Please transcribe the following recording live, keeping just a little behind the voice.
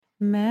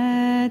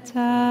Metta,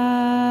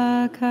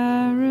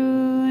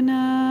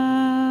 Karuna,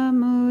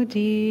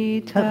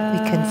 Mudita, We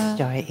can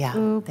start, yeah.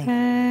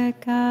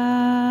 Upekkha.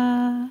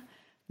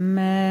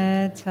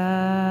 Metta,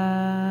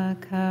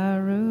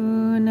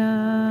 Karuna,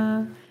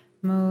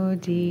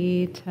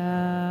 Mudita,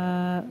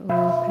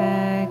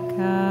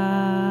 Upekkha.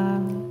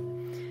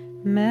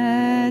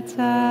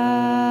 Metta,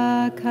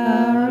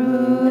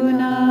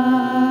 Karuna,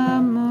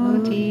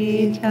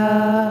 Mudita,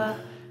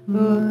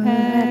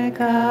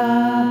 Upekkha.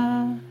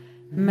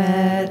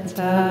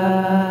 Metta,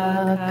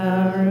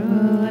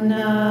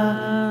 Karuna,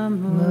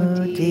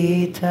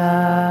 Mudita,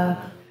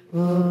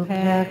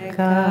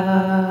 Upekkha.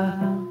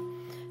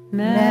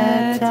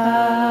 Metta,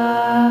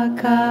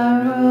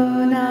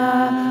 Karuna,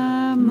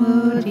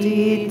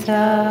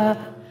 Mudita,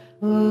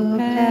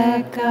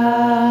 Upekkha.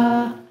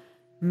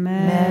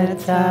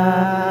 Metta,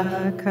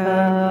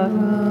 Karuna,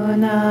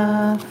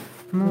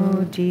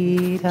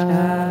 Mudita,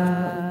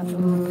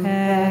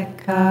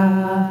 Upekkha.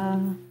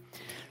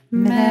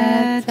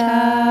 Metta,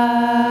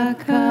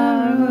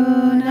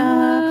 Karuna,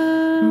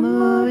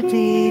 Mudita,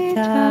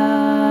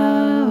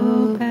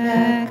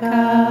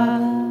 Upekkha.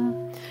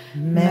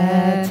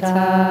 Metta,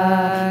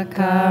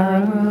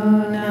 Karuna,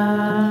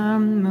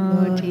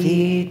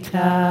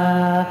 Mudita,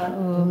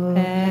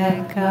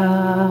 Upekkha.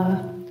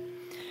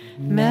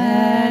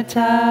 Metta,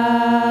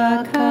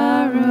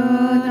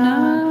 Karuna,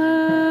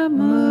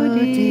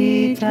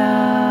 Mudita,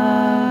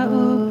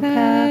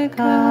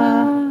 Upekkha.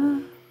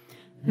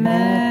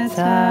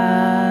 Metta,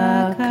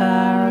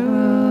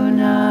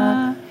 Karuna,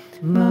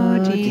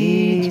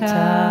 Mudita,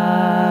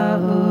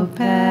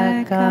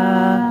 Upekkha.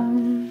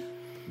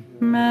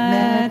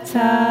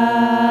 Metta,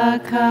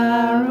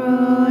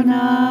 Karuna,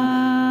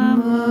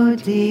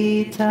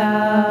 Mudita,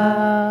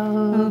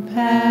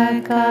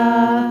 Upekkha.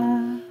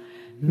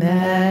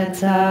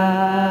 Metta,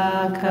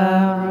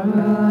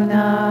 Karuna,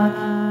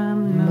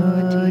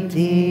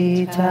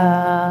 Mudita,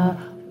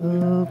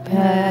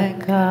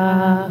 Upekkha.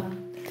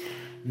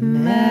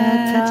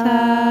 Metta,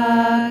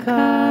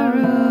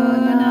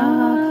 Karuna,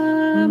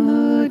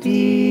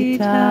 Mudita,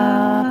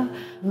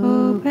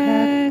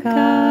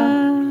 Upekkha.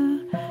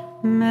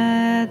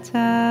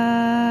 Metta,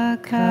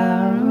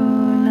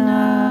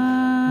 Karuna,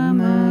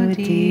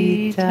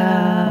 Mudita,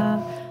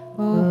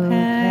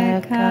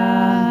 Upekkha.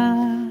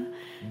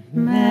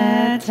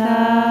 Metta,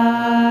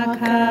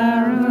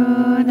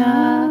 Karuna,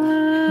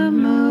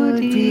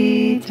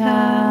 Mudita,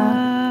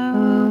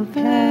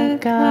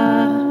 Upekkha.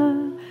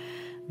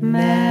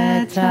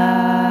 Metta,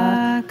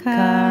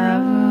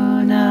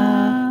 Karuna,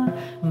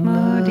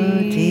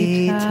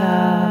 Mudita,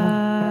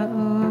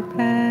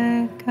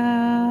 Upekkha.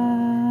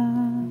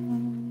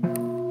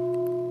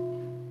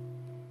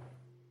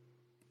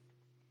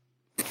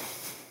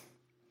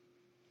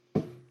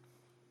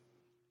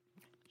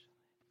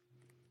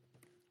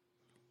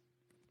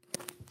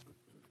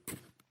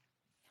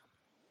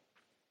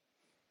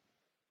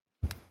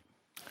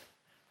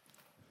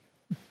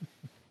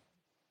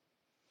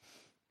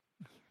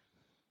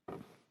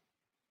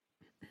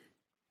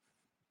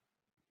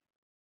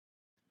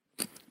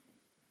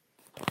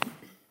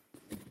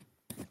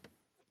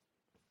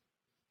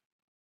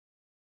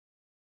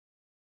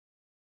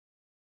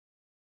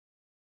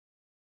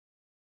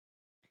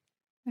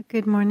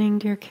 Good morning,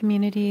 dear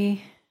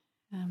community.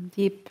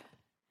 Deep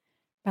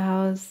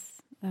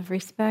bows of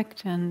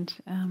respect and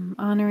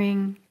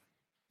honoring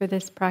for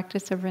this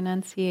practice of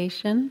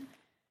renunciation,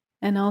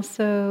 and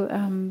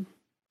also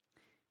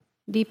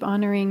deep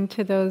honoring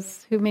to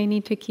those who may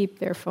need to keep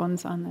their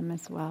phones on them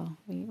as well.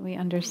 We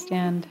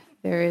understand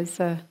there is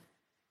a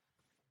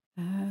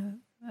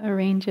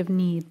range of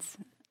needs,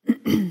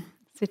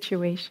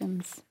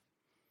 situations.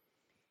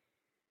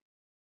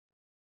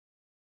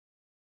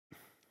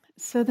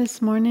 So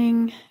this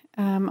morning,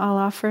 I'll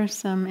offer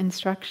some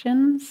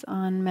instructions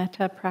on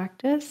metta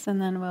practice,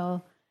 and then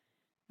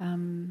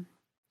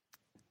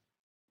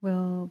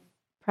we'll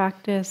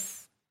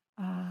practice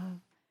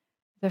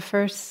the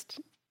first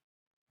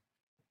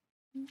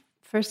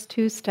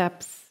two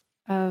steps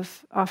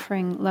of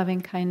offering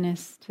loving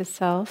kindness to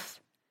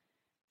self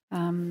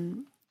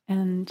and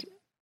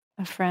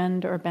a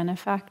friend or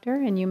benefactor,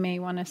 and you may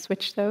want to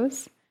switch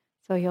those,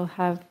 so you'll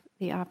have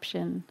the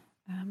option.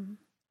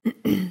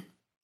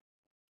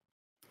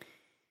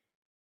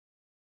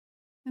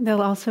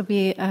 There'll also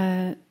be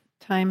a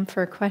time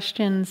for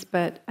questions,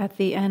 but at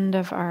the end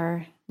of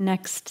our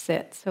next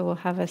sit. So we'll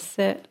have a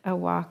sit, a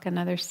walk,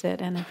 another sit,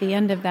 and at the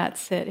end of that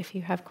sit, if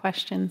you have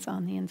questions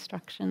on the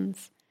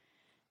instructions,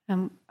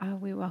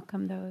 we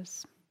welcome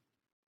those.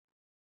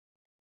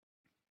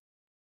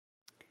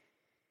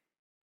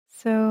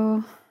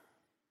 So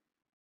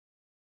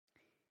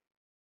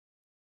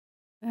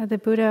the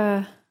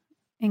Buddha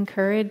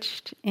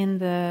encouraged in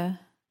the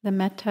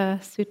Metta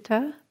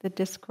Sutta, the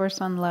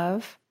Discourse on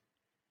Love,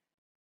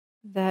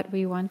 that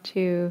we want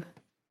to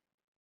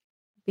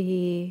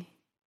be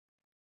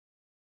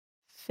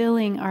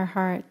filling our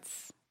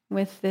hearts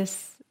with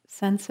this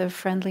sense of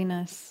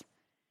friendliness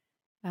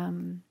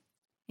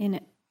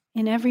in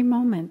every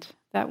moment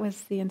That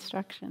was the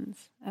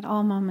instructions at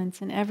all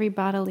moments, in every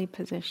bodily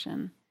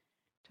position,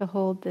 to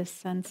hold this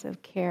sense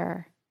of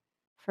care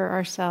for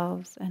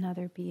ourselves and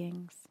other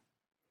beings.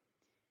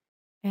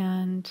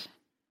 And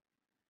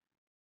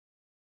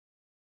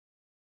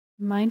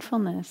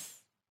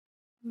mindfulness,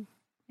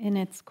 in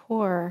its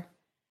core,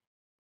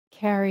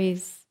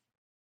 carries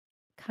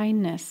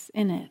kindness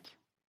in it.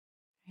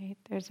 Right?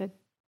 There's a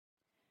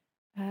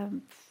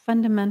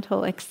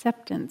fundamental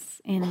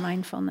acceptance in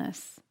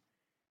mindfulness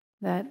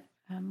that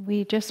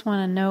we just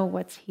want to know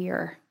what's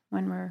here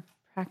when we're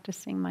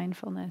practicing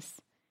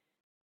mindfulness.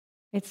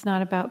 It's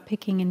not about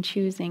picking and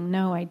choosing.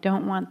 No, I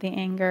don't want the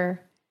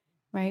anger.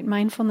 Right?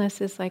 Mindfulness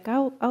is like,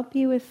 I'll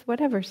be with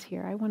whatever's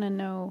here. I want to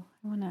know,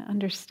 I want to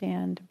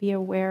understand, be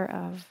aware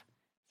of.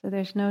 So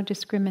there's no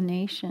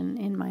discrimination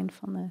in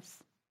mindfulness.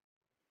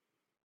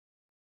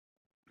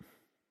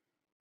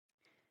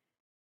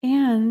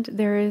 And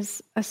there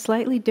is a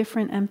slightly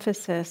different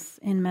emphasis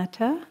in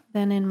metta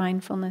than in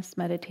mindfulness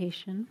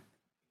meditation.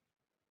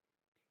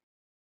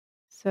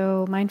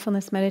 So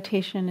mindfulness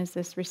meditation is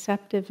this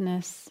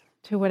receptiveness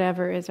to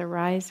whatever is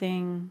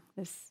arising,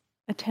 this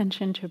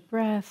attention to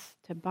breath,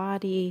 to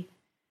body,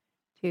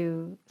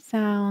 to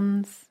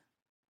sounds,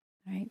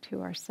 right,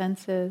 to our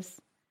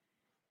senses.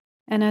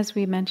 And as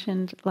we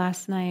mentioned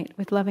last night,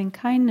 with loving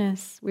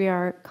kindness, we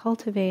are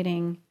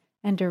cultivating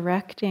and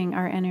directing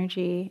our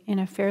energy in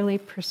a fairly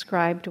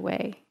prescribed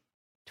way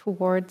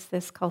towards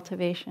this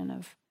cultivation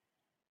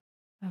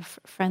of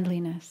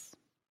friendliness.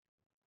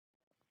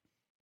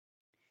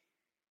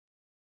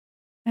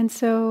 And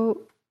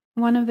so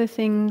one of the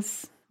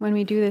things when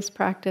we do this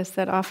practice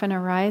that often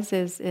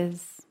arises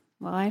is,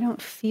 well, I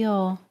don't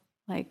feel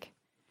like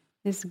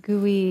this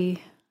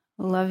gooey,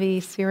 lovey,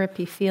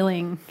 syrupy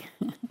feeling,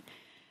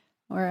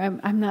 or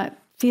I'm not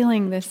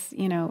feeling this,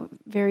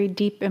 very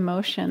deep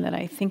emotion that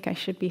I think I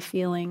should be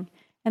feeling.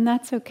 And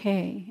that's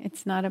okay.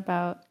 It's not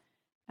about,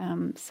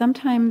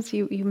 sometimes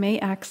you may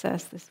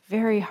access this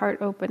very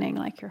heart opening,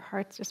 like your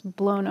heart's just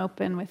blown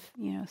open with,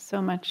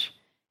 so much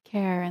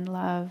care and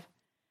love.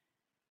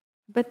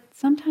 But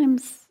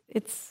sometimes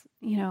it's,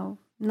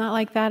 not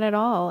like that at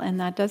all. And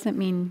that doesn't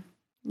mean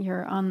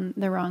you're on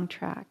the wrong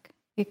track.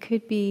 It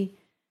could be,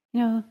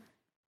 the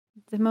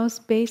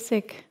most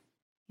basic,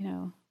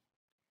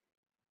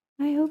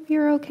 I hope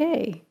you're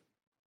okay.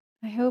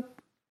 I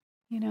hope,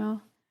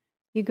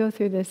 you go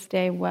through this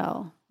day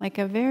well. Like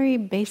a very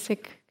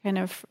basic kind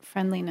of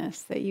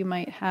friendliness that you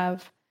might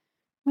have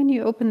when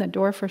you open the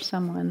door for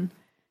someone,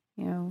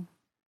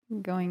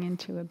 going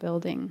into a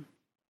building.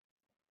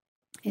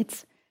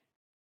 It's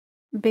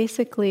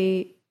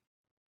basically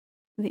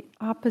the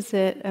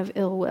opposite of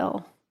ill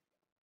will.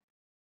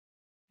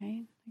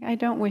 Right? I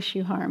don't wish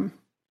you harm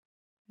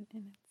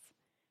in its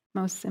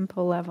most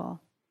simple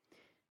level.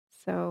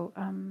 So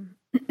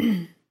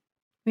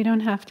we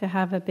don't have to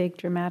have a big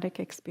dramatic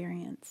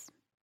experience.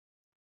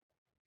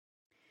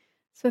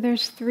 So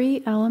there's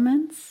 3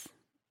 elements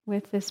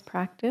with this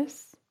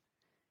practice.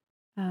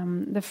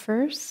 The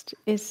first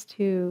is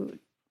to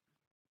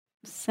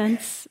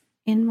sense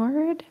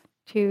inward,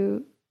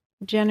 to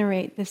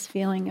generate this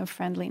feeling of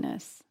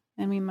friendliness.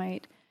 And we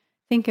might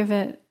think of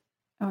it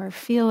or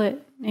feel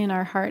it in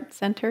our heart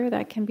center.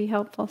 That can be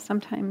helpful.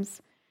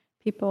 Sometimes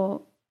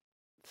people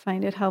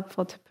find it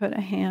helpful to put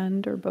a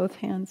hand or both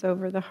hands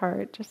over the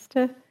heart just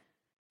to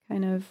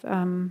kind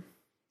of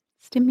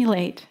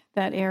stimulate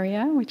that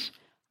area, which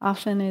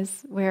often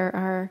is where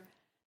our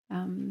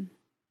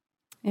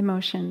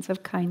emotions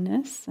of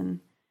kindness and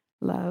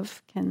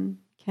love can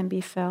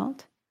be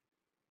felt.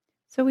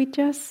 So we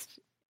just,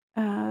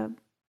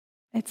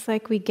 it's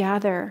like we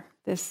gather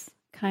this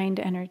kind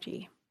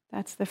energy.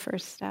 That's the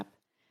first step.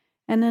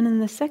 And then in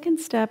the second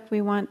step,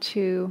 we want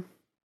to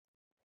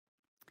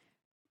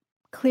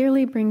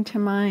clearly bring to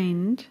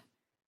mind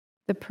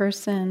the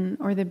person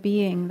or the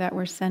being that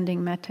we're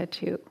sending metta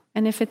to.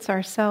 And if it's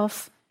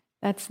ourself,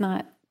 that's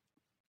not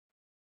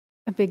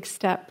a big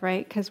step,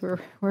 right? Because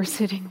we're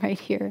sitting right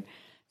here.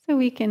 So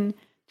we can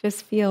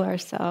just feel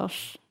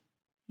ourselves,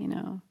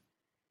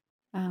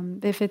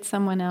 If it's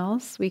someone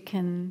else, we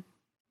can,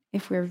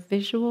 if we're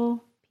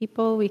visual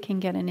people, we can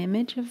get an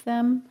image of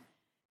them,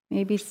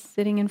 maybe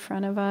sitting in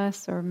front of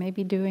us or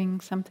maybe doing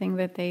something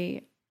that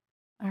they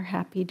are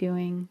happy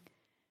doing.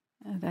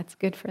 That's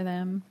good for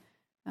them.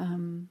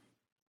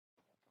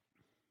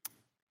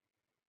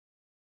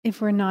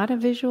 If we're not a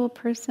visual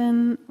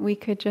person, we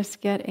could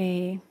just get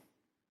a,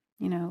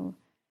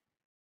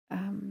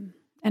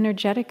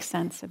 energetic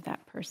sense of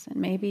that person.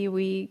 Maybe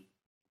we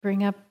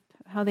bring up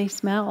how they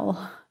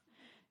smell,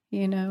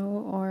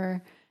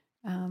 or,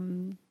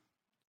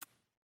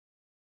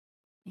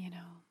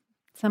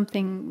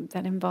 something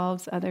that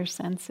involves other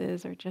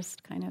senses, or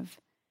just kind of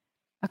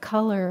a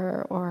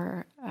color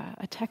or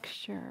a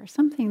texture, or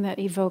something that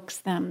evokes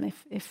them.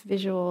 If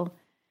visual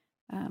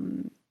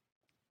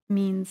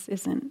means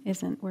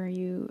isn't where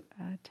you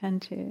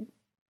tend to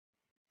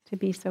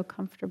be so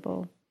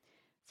comfortable.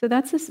 So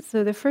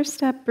so the first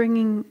step,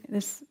 bringing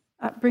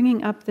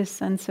up this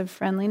sense of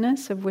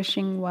friendliness, of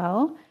wishing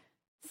well.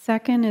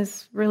 Second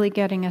is really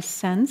getting a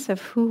sense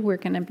of who we're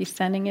going to be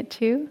sending it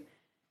to.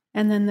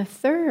 And then the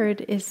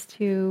third is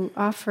to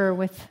offer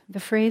with the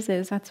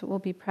phrases, that's what we'll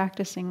be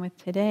practicing with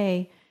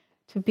today,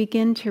 to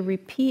begin to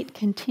repeat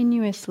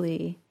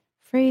continuously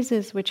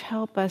phrases which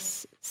help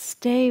us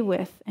stay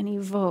with and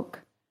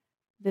evoke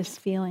this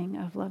feeling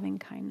of loving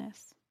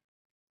kindness.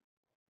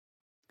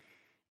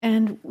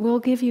 And we'll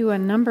give you a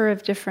number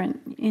of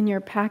different, in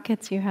your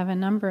packets you have a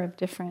number of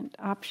different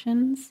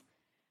options.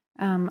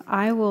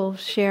 I will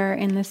share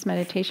in this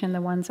meditation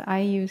the ones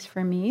I use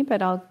for me,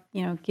 but I'll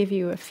give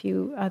you a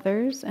few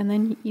others, and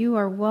then you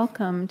are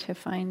welcome to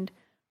find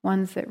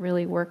ones that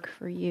really work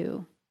for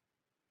you.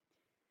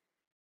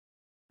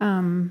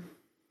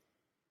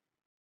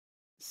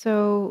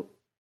 So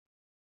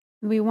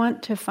we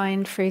want to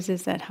find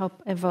phrases that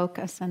help evoke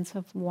a sense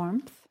of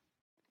warmth.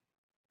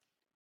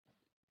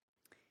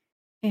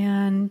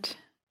 And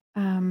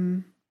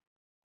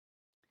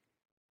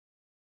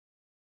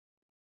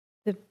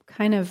the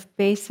kind of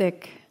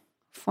basic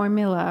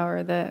formula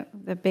or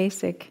the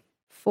basic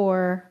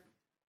 4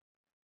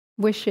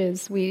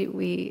 wishes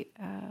we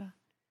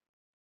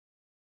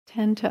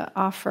tend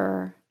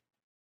to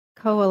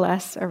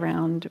coalesce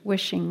around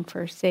wishing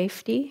for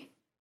safety,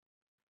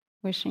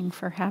 wishing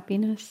for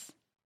happiness,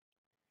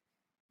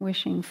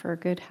 wishing for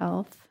good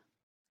health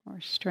or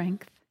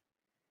strength,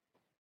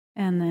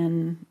 and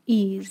then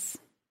ease,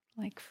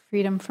 like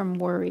freedom from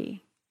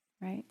worry,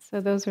 right?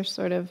 So those are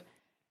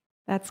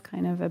that's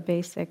kind of a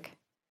basic,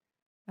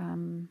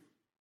 the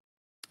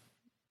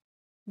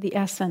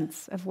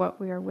essence of what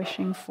we are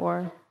wishing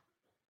for.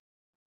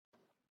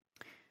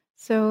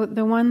 So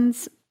the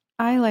ones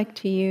I like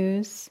to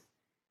use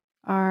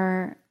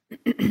are,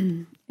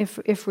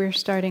 if we're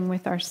starting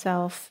with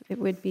ourself, it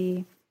would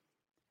be,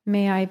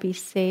 may I be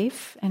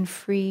safe and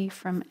free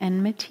from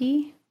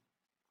enmity,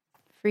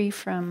 free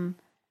from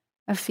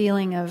a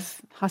feeling of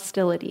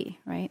hostility,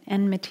 right?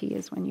 Enmity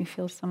is when you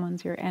feel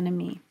someone's your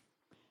enemy.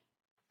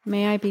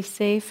 May I be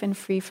safe and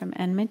free from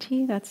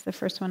enmity. That's the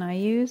first one I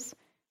use.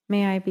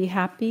 May I be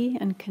happy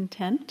and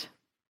content.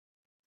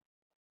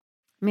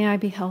 May I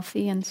be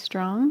healthy and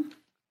strong.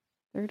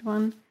 Third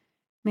one.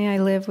 May I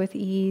live with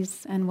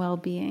ease and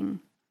well-being.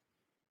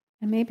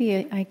 And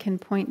maybe I can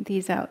point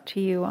these out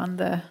to you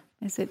on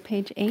is it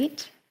page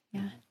 8?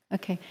 Yeah.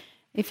 Okay.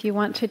 If you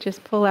want to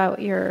just pull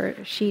out your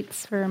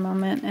sheets for a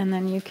moment, and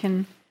then you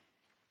can,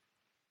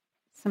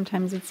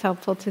 sometimes it's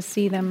helpful to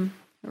see them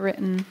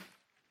written.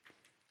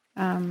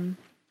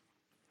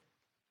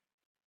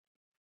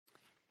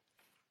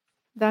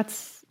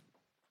 That's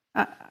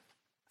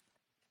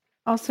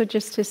also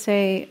just to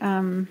say,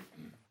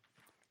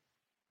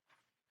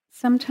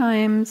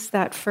 sometimes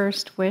that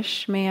first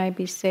wish, may I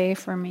be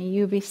safe or may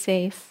you be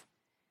safe,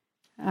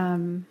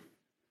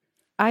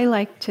 I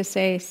like to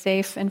say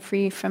safe and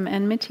free from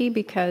enmity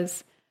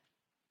because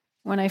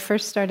when I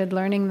first started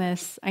learning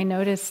this, I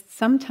noticed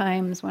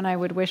sometimes when I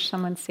would wish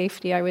someone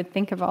safety, I would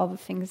think of all the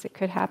things that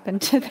could happen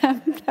to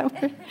them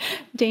that were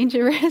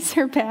dangerous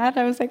or bad.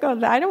 I was like,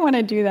 oh, I don't want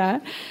to do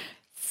that.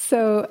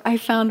 So I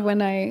found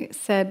when I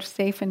said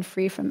safe and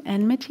free from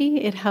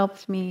enmity, it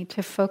helped me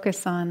to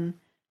focus on,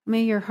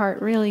 may your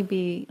heart really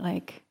be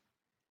like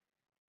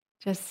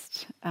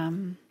just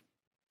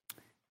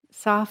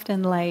soft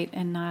and light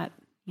and not,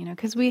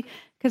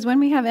 because when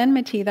we have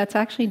enmity, that's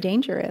actually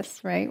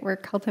dangerous, right? We're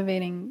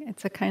cultivating,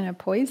 it's a kind of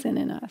poison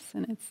in us,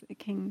 and it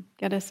can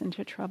get us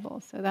into trouble.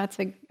 So that's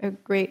a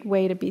great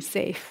way to be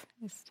safe,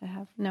 is to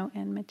have no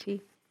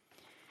enmity.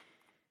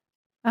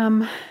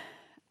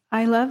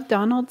 I love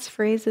Donald's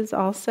phrases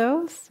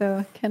also,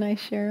 so can I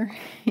share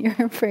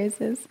your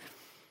phrases?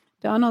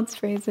 Donald's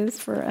phrases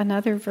for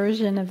another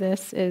version of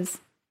this is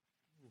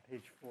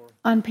page 4.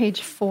 On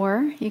page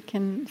 4. You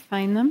can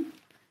find them.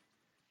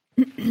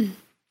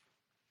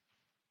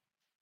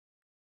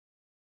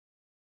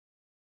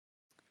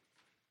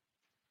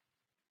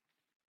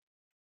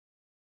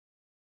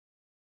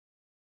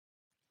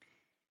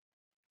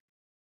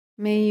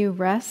 May you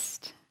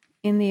rest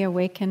in the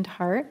awakened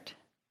heart.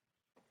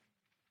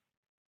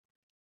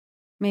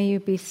 May you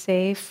be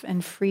safe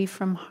and free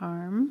from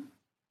harm.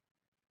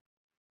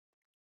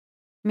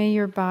 May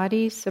your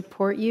body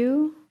support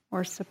you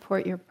or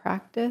support your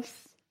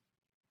practice.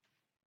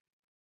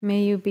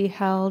 May you be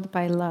held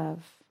by love.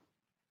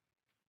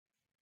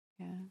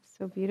 Yeah,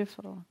 so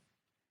beautiful.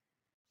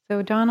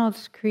 So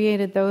Donald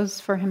created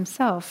those for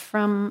himself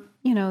from,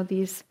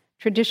 these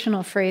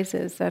traditional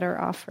phrases that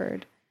are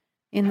offered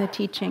in the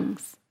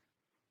teachings.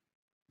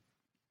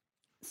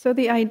 So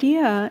the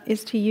idea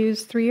is to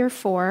use 3 or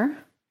 4,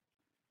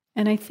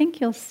 and I think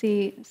you'll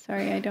see,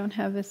 sorry, I don't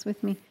have this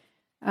with me.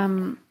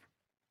 Page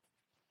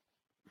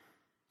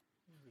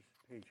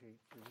 8.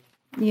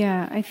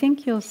 Yeah, I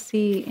think you'll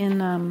see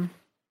in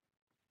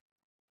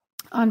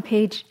on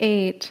page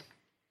 8,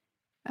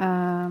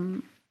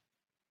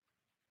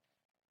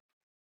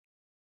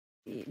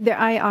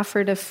 I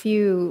offered a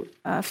few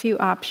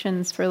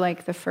options for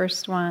like the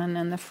first one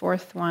and the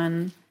fourth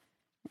one.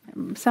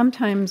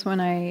 Sometimes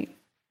when I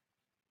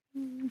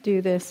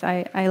do this,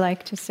 I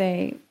like to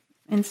say,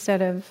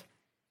 instead of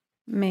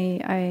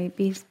may I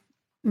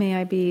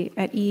be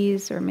at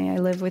ease, or may I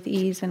live with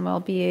ease and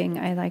well-being,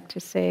 I like to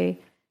say,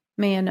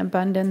 may an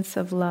abundance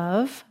of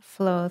love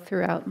flow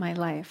throughout my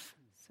life.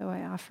 So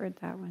I offered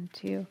that one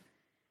too.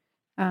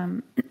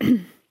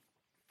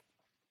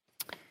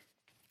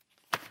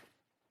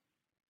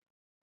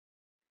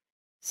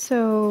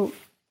 So,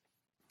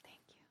 thank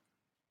you.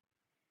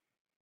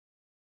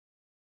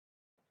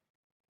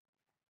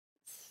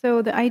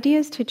 So the idea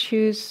is to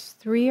choose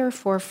 3 or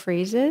 4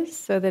 phrases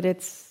so that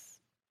it's,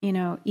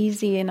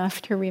 easy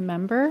enough to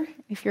remember.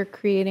 If you're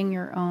creating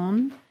your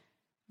own,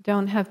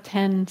 don't have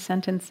 10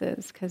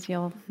 sentences because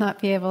you'll not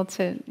be able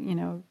to,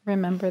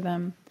 remember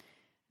them.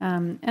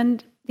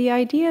 And the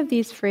idea of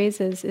these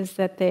phrases is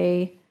that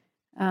they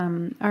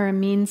are a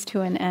means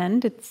to an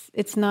end.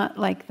 It's not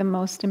like the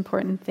most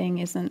important thing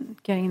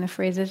isn't getting the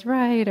phrases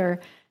right or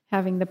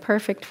having the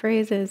perfect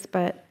phrases,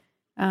 but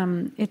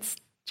it's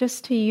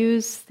just to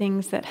use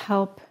things that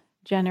help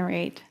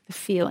generate the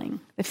feeling.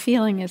 The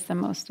feeling is the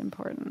most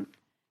important,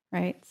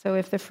 right? So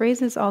if the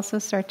phrases also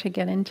start to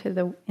get in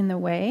the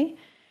way,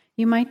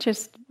 you might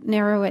just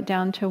narrow it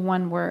down to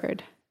one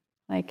word,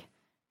 like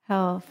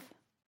health,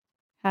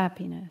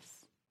 happiness,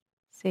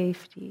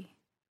 safety,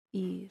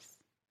 ease,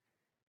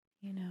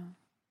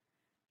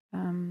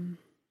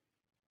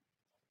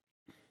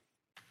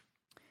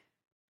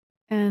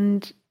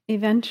 and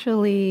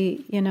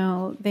eventually,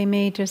 they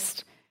may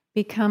just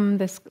become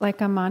this like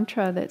a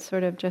mantra that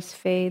sort of just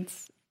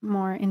fades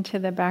more into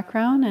the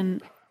background.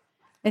 And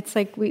it's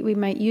like we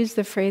might use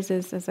the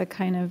phrases as a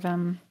kind of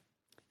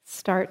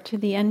start to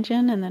the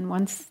engine, and then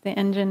once the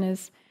engine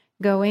is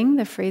going,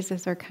 the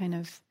phrases are kind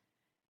of,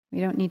 we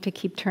don't need to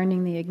keep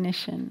turning the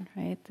ignition,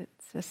 right?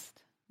 It's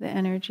just the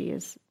energy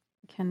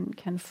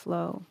can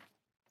flow.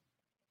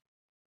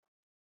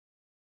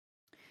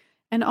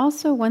 And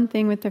also one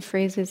thing with the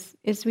phrases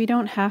is we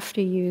don't have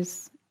to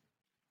use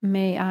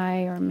may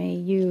I or may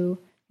you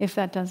if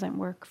that doesn't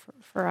work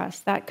for us.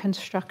 That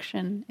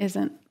construction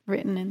isn't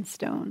written in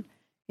stone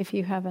if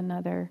you have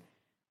another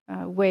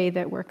way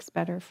that works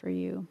better for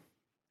you.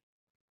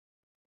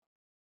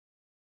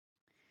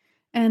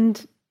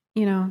 And,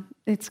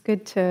 it's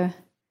good to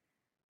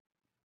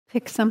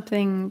pick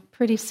something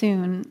pretty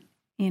soon,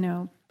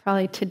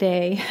 probably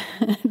today.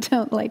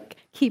 Don't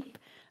keep,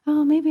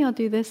 oh, maybe I'll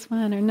do this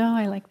one, or no,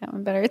 I like that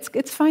one better.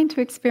 It's fine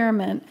to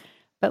experiment,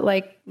 but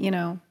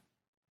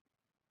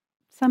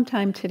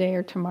sometime today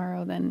or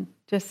tomorrow, then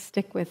just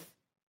stick with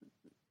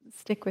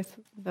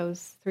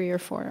those 3 or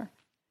 4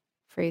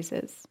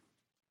 phrases.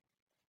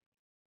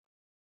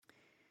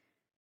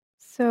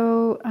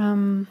 So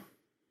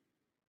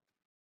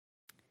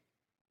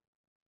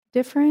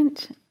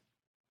different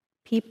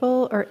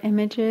people or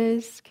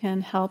images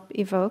can help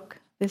evoke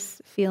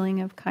this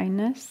feeling of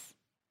kindness.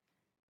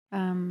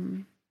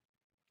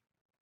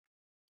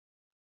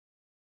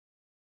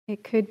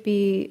 It could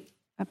be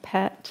a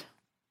pet.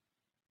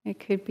 It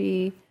could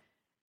be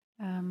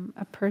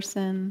a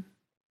person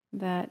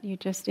that you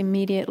just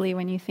immediately,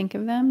 when you think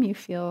of them, you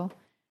feel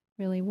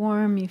really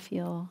warm, you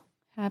feel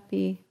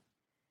happy.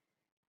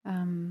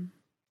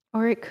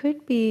 Or it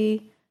could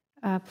be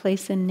a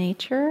place in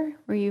nature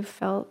where you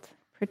felt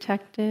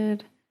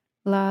protected,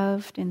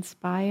 loved,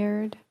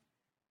 inspired.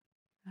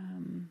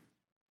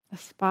 A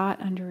spot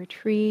under a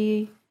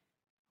tree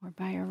or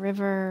by a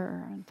river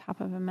or on top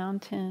of a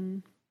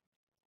mountain.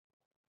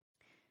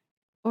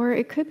 Or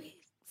it could be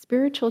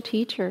spiritual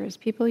teachers,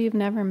 people you've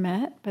never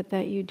met, but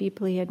that you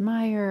deeply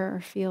admire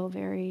or feel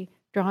very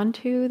drawn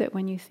to, that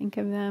when you think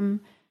of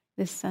them,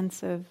 this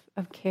sense of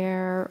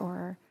care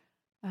or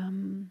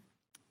kind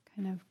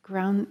of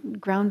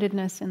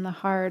groundedness in the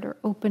heart or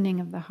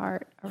opening of the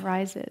heart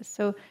arises.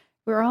 So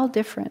we're all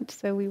different,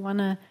 so we want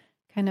to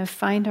kind of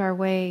find our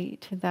way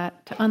to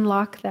that, to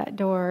unlock that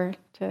door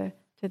to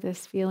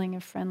this feeling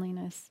of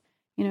friendliness,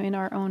 in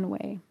our own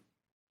way.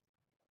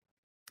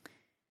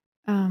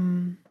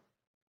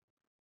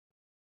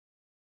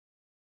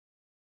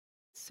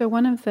 So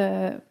one of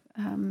the,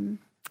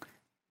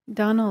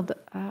 Donald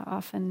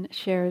often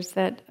shares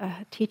that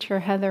teacher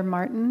Heather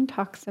Martin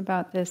talks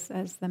about this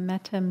as the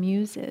Metta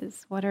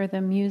muses. What are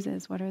the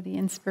muses? What are the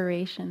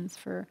inspirations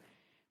for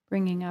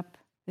bringing up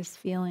this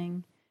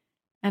feeling?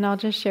 And I'll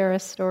just share a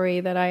story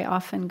that I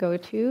often go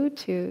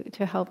to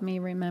help me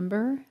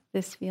remember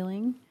this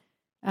feeling.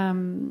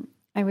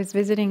 I was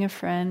visiting a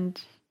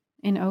friend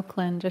in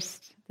Oakland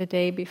just the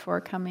day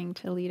before coming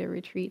to lead a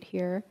retreat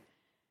here.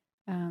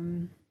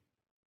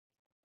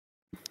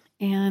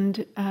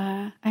 And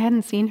I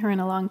hadn't seen her in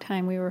a long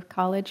time. We were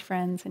college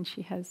friends, and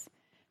she has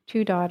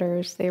 2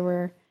 daughters. They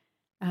were,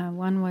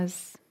 one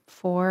was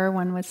 4,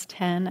 one was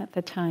 10 at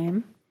the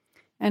time.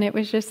 And it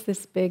was just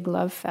this big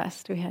love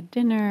fest. We had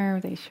dinner,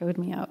 they showed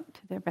me out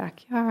to their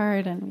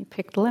backyard, and we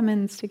picked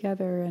lemons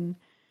together, and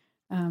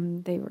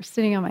they were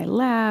sitting on my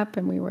lap,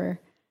 and we were,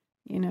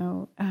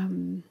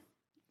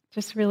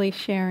 just really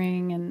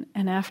sharing.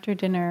 And after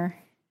dinner,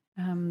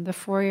 the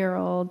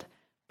 4-year-old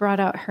brought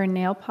out her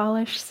nail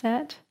polish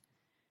set,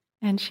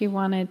 and she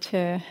wanted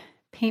to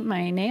paint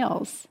my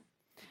nails.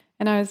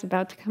 And I was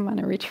about to come on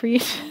a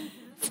retreat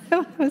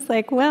So I was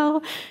like,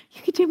 well,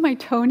 you could do my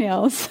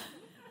toenails.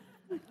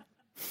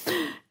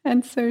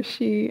 And so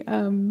she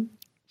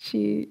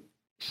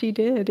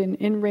did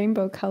in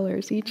rainbow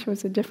colors. Each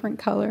was a different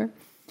color,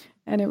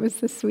 and it was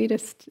the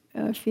sweetest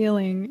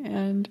feeling.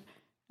 And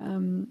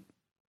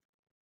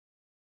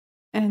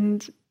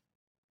then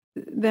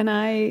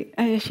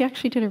she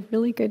actually did a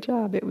really good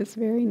job. It was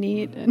very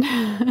neat, and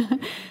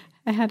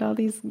I had all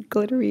these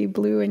glittery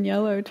blue and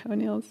yellow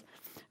toenails.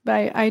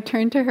 But I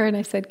turned to her and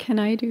I said, "Can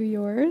I do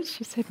yours?"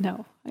 She said,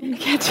 "No, you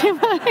can't do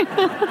mine."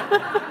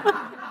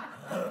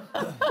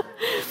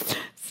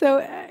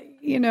 So,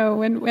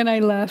 when I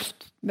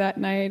left that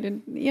night,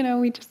 and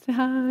we just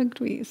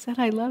hugged, we said,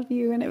 "I love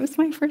you," and it was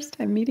my first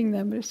time meeting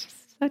them, but it's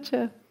just such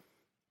a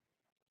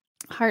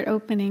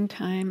heart-opening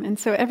time. And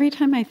so every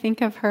time I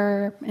think of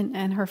her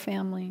and her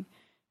family,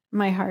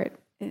 my heart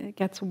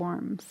gets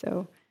warm.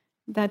 So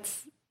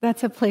that's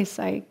a place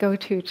I go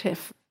to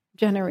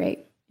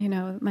generate.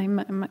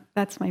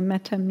 That's my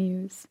Metta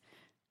muse.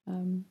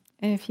 And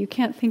if you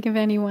can't think of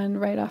anyone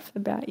right off the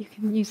bat, you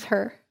can use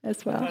her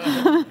as well.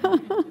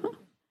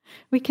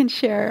 We can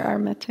share our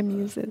Metta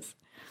muses.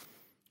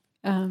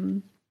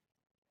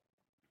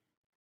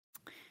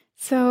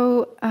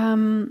 So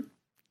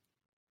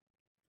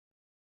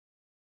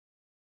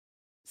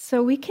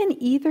we can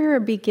either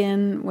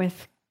begin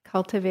with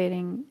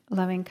cultivating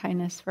loving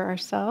kindness for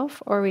ourselves,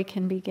 or we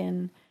can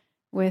begin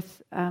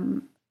with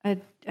a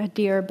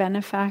dear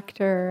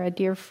benefactor, a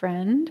dear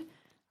friend.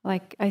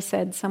 Like I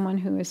said, someone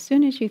who, as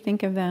soon as you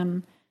think of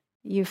them,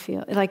 you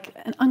feel like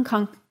an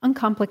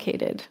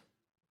uncomplicated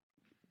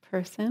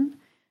person.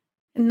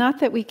 Not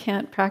that we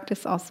can't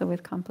practice also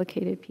with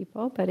complicated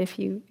people, but if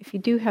you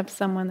do have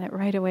someone that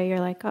right away you're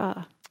like,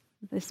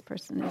 this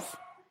person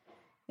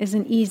is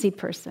an easy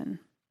person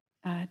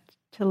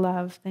to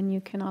love, then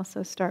you can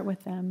also start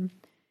with them.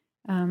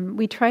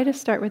 We try to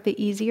start with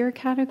the easier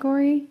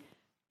category.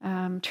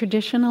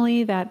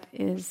 Traditionally, that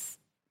is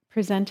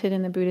presented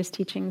in the Buddhist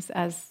teachings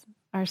as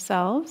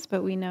ourselves,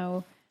 but we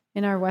know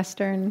in our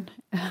Western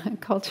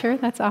culture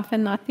that's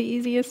often not the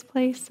easiest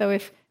place. So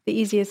if the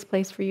easiest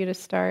place for you to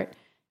start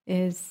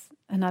is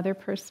another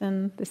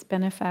person, this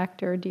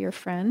benefactor, dear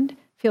friend,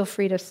 feel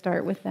free to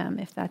start with them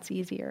if that's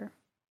easier.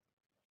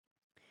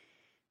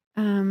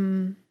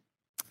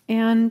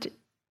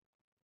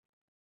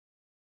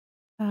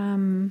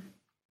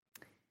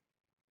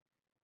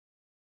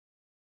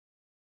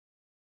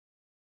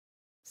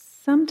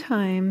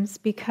 Sometimes,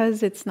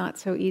 because it's not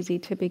so easy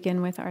to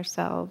begin with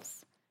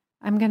ourselves,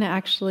 I'm going to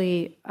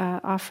actually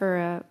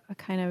offer a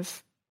kind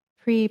of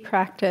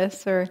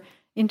pre-practice or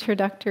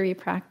introductory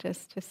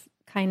practice to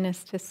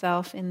kindness to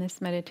self in this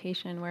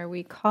meditation, where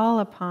we call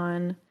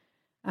upon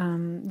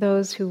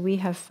those who we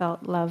have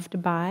felt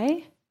loved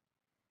by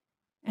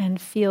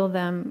and feel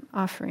them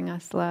offering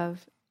us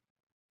love,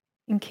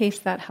 in case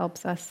that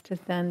helps us to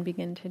then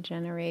begin to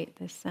generate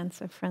this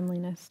sense of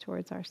friendliness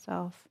towards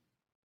ourselves.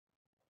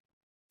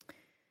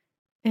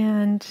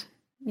 And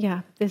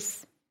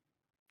this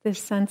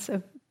sense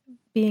of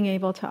being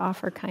able to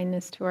offer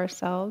kindness to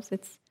ourselves,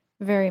 it's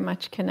very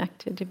much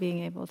connected to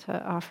being able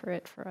to offer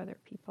it for other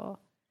people.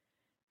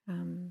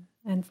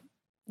 And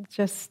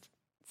just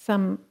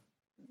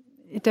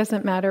it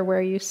doesn't matter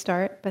where you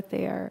start, but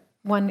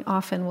one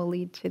often will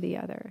lead to the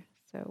other.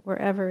 So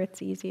wherever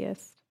it's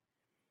easiest.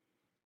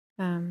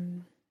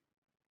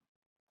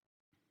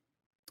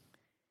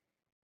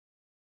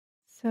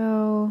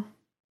 So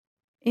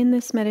in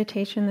this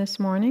meditation this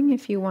morning,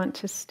 if you want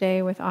to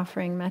stay with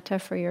offering metta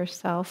for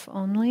yourself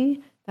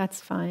only, that's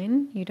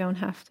fine. You don't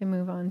have to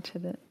move on to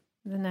the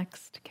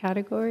next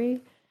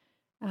category.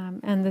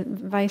 And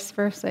vice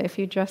versa, if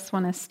you just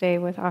want to stay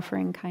with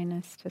offering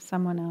kindness to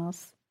someone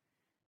else,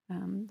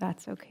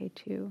 that's okay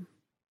too.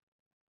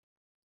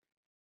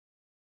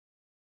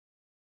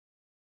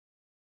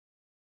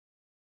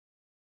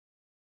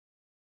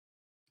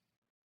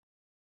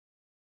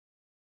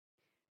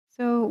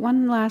 So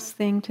one last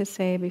thing to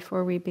say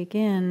before we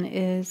begin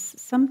is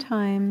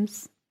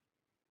sometimes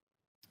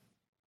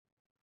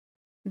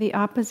the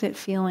opposite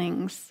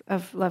feelings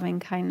of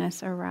loving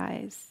kindness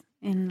arise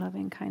in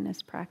loving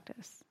kindness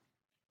practice.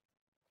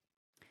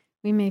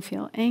 We may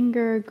feel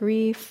anger,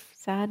 grief,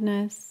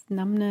 sadness,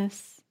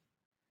 numbness,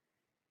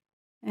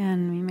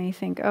 and we may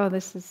think,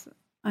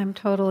 I'm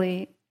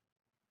totally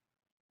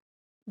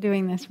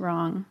doing this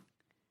wrong.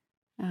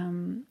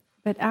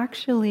 But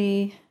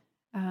actually,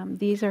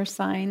 these are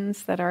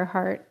signs that our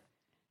heart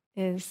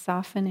is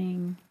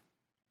softening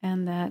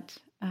and that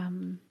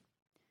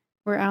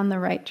we're on the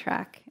right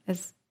track,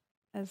 as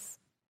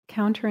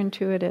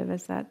counterintuitive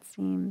as that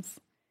seems.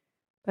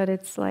 But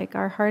it's like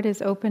our heart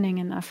is opening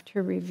enough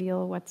to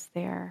reveal what's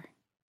there.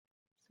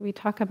 So we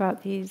talk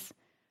about these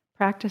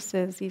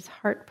practices, these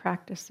heart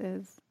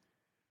practices,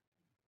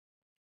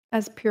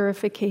 as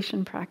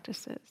purification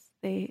practices.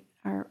 They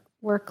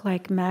work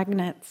like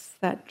magnets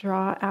that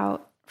draw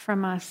out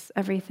from us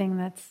everything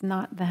that's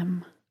not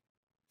them.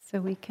 So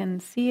we can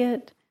see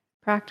it,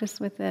 practice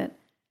with it,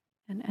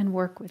 and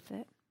work with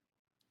it.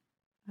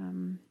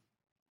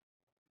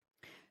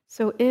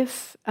 So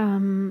if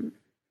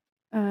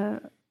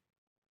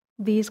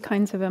these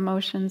kinds of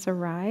emotions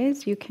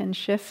arise, you can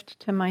shift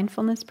to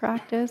mindfulness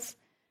practice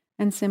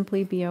and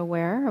simply be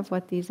aware of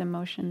what these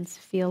emotions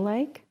feel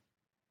like.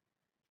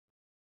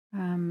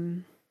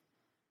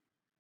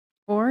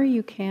 Or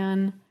you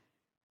can,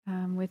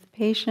 with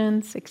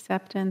patience,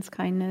 acceptance,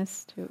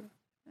 kindness, to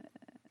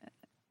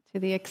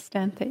the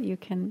extent that you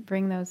can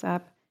bring those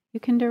up, you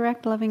can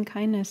direct loving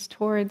kindness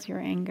towards your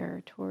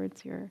anger,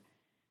 towards your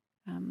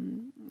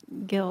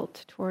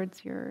guilt,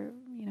 towards your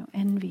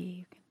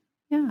envy.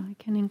 I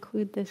can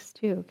include this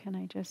too. Can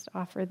I just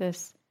offer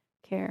this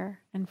care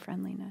and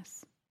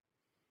friendliness?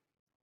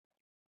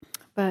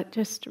 But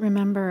just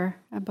remember,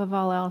 above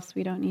all else,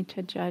 we don't need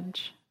to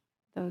judge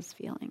those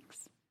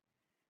feelings.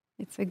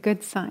 It's a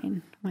good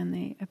sign when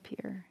they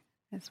appear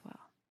as well.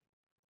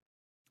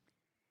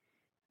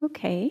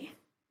 Okay,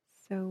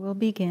 so we'll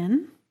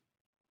begin.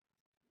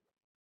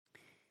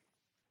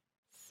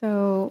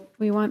 So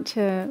we want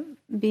to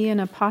be in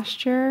a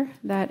posture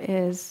that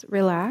is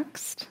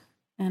relaxed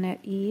and at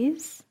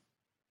ease.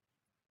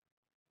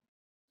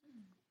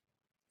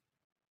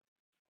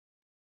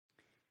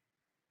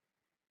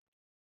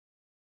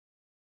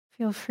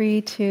 Feel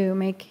free to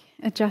make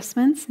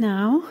adjustments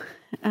now.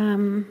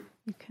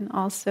 You can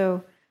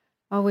also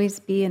always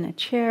be in a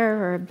chair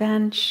or a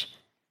bench,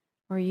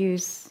 or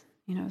use,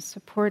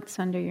 supports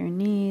under your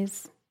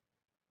knees.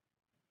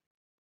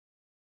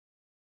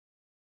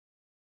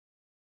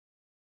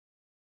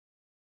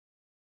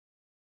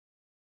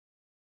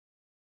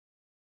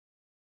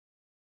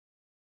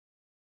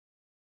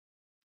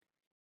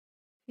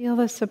 Feel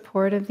the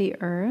support of the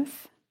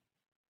earth.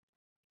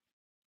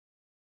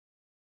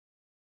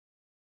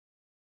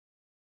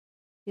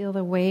 Feel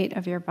the weight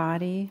of your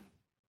body.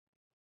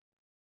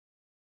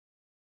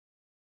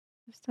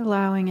 Just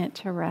allowing it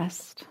to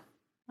rest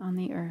on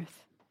the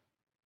earth.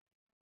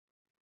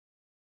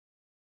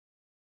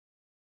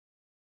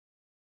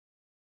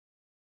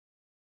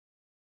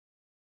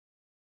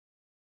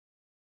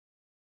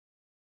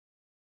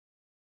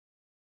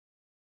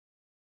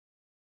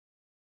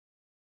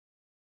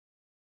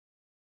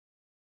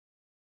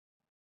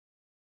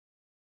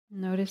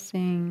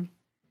 Noticing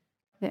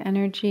the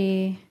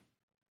energy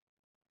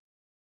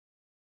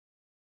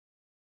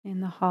in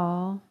the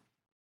hall,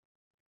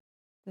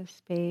 the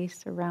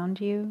space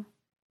around you.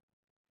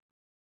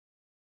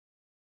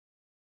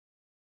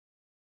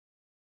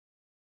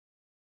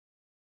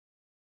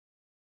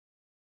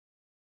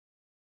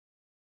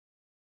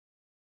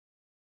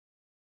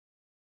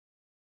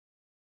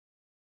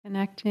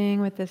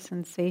 Connecting with the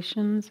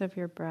sensations of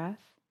your breath.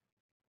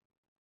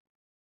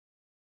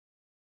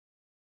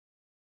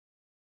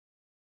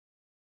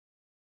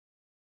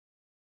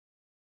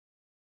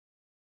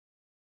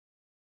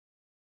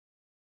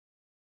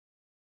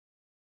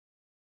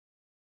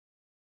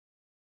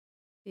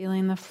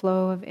 Feeling the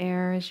flow of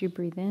air as you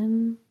breathe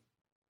in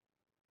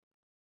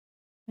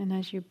and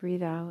as you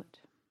breathe out.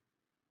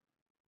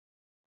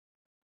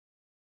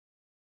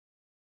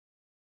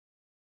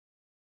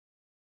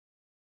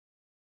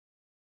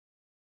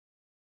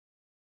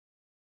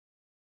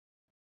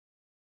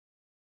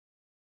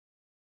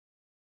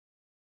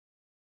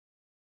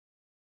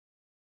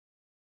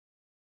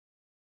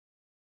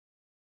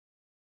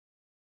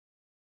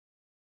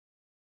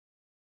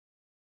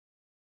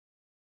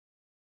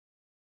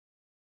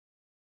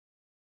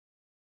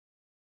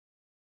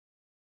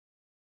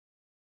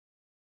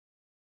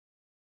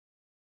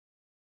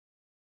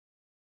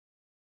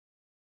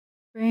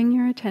 Bring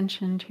your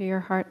attention to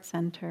your heart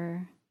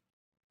center,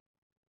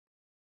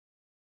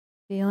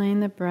 feeling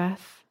the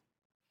breath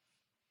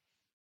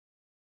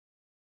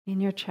in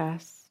your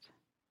chest.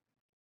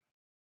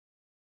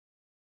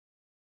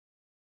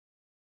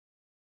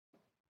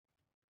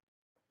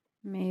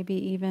 Maybe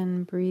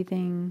even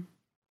breathing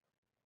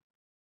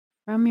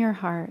from your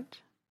heart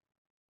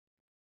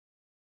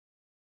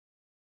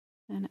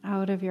and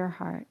out of your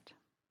heart.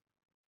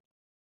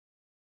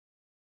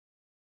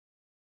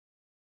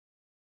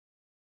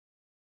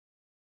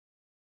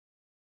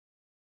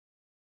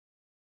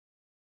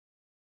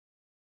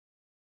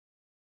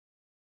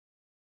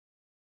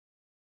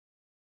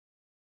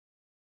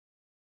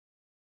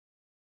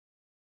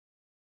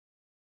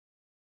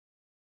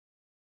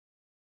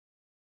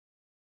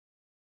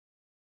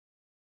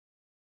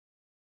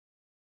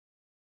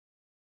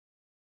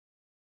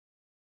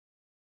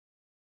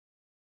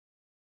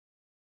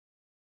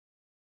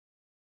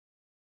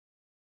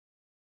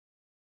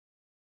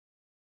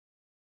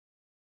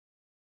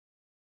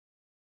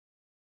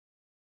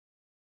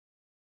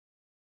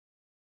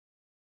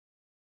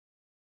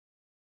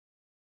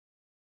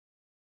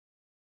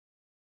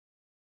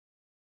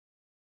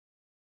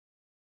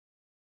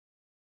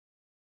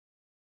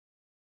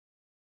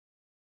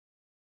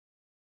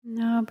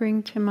 Now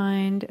bring to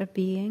mind a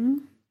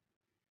being,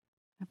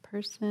 a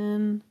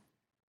person,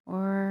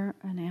 or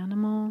an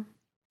animal,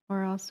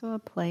 or also a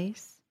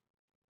place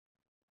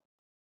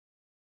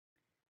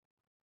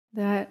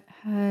that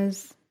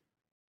has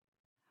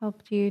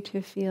helped you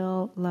to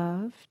feel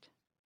loved,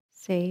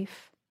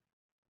 safe,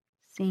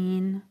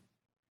 seen,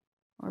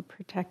 or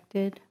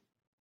protected.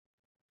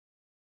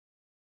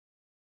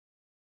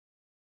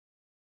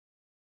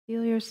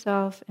 Feel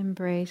yourself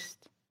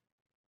embraced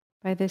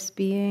by this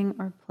being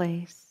or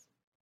place.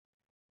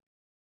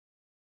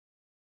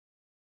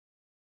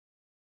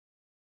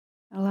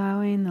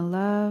 Allowing the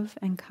love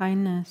and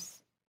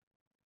kindness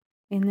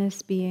in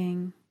this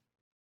being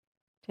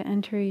to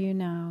enter you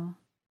now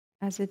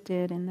as it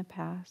did in the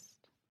past.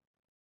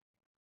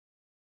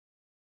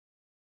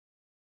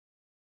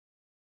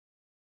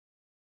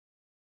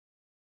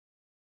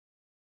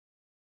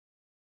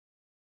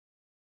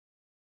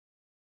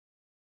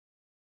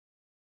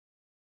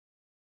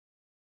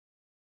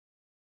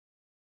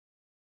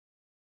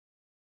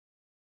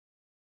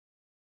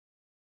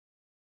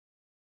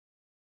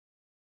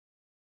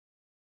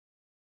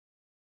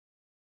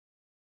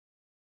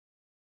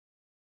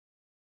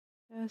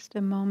 Just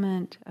a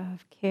moment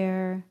of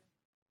care,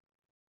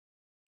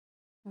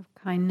 of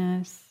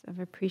kindness, of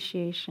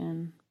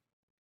appreciation.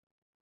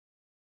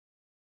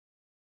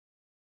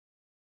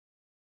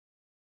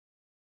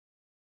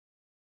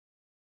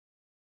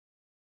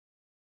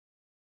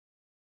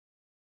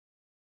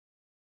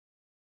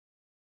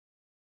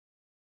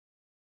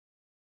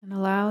 And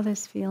allow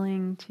this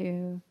feeling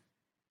to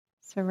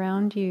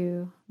surround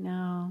you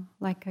now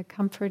like a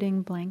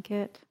comforting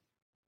blanket,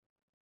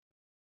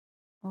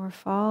 or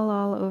fall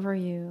all over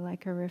you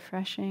like a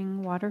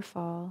refreshing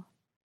waterfall,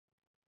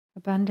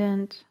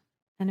 abundant,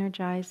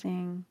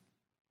 energizing,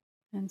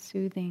 and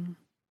soothing.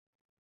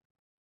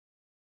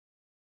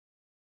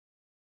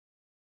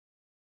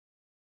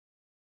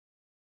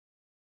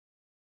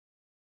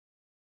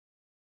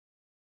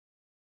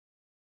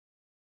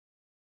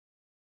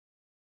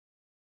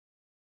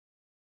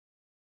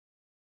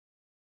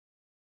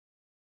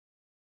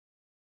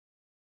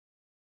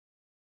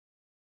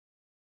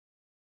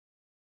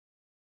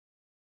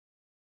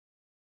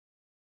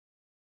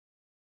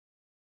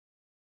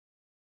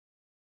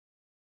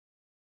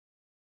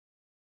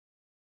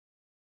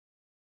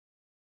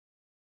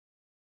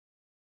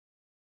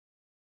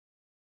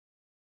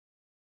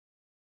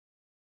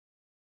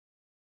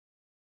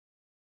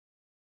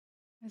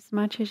 As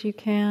much as you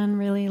can,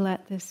 really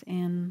let this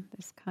in,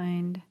 this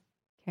kind,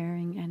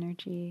 caring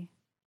energy.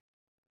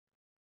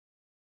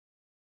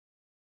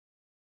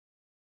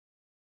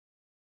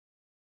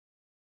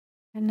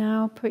 And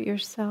now put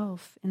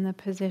yourself in the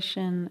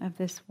position of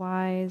this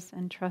wise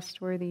and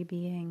trustworthy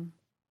being.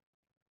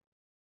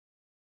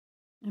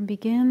 And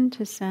begin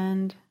to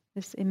send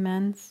this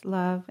immense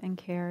love and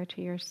care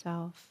to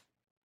yourself,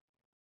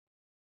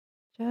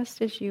 just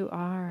as you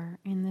are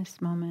in this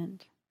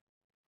moment.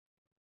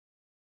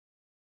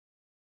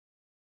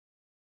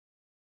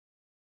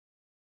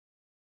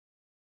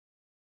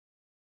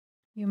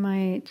 You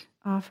might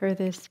offer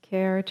this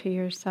care to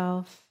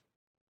yourself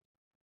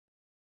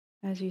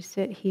as you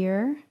sit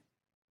here,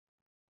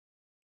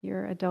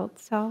 your adult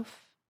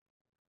self,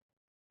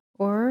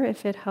 or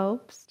if it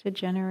helps to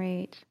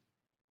generate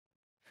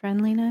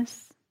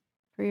friendliness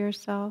for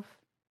yourself,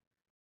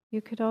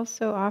 you could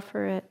also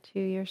offer it to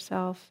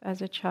yourself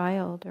as a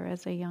child or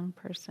as a young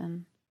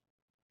person,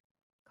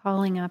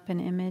 calling up an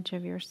image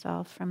of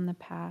yourself from the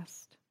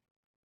past.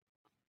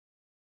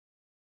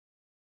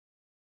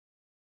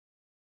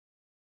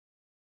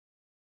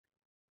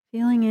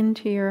 Feeling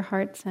into your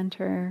heart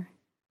center,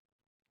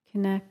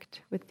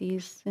 connect with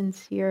these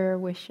sincere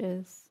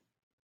wishes.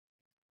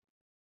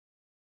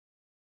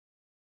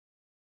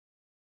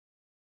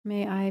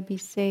 May I be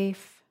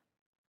safe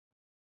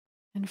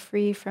and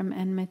free from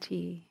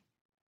enmity.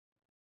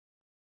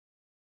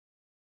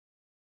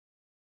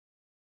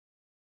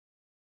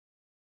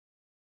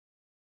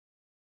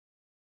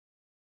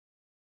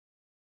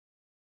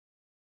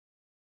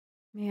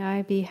 May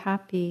I be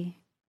happy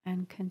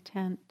and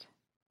content.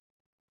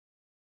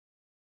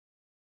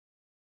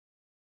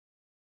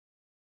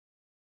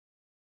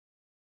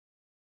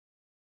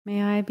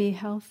 May I be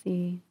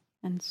healthy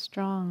and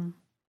strong.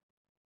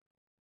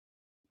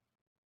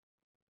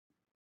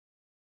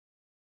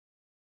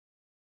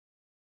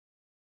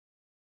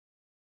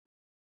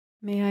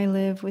 May I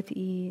live with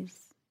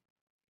ease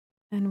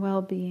and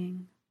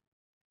well-being.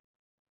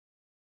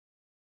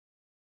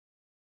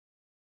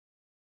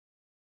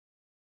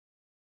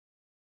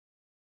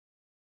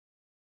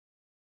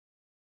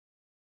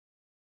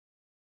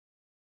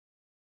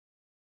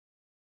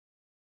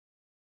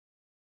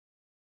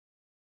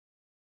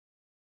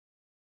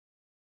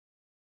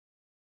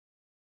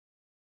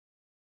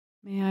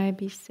 May I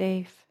be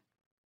safe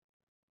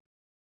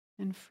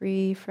and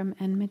free from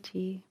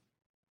enmity.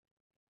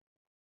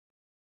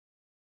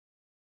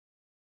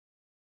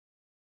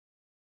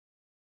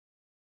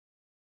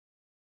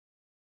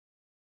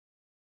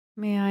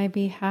 May I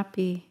be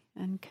happy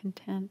and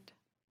content.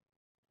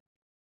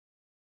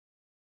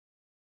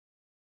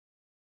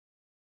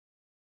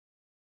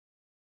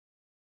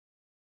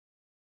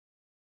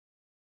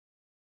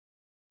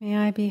 May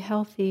I be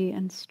healthy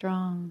and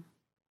strong.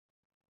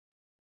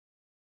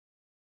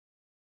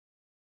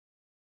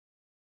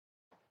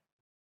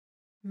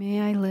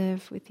 May I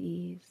live with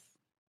ease.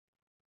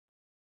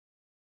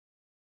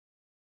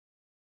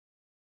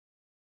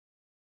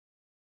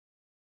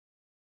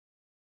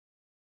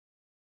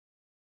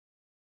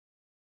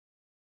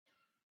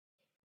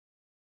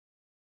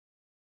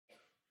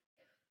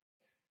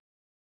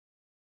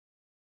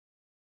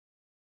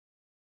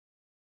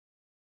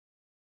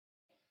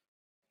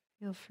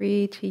 Feel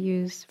free to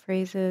use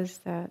phrases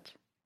that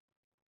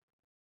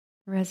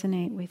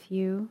resonate with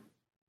you.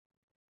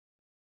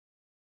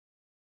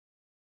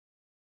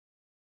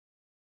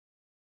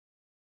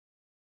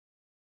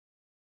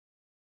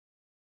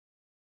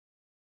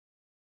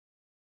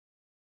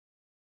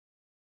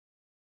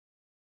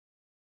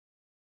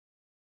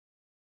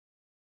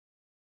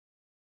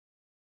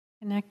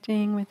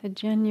 Connecting with a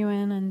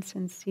genuine and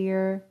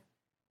sincere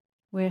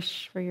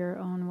wish for your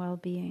own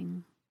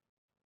well-being.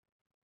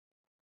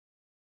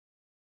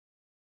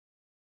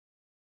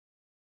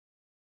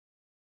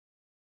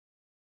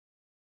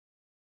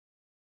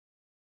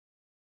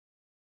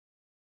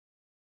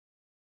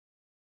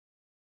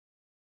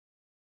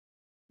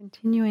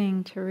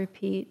 Continuing to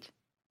repeat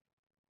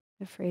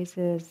the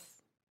phrases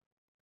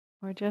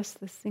or just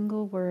the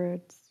single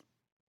words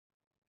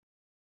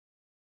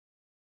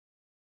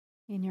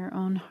in your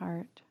own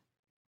heart.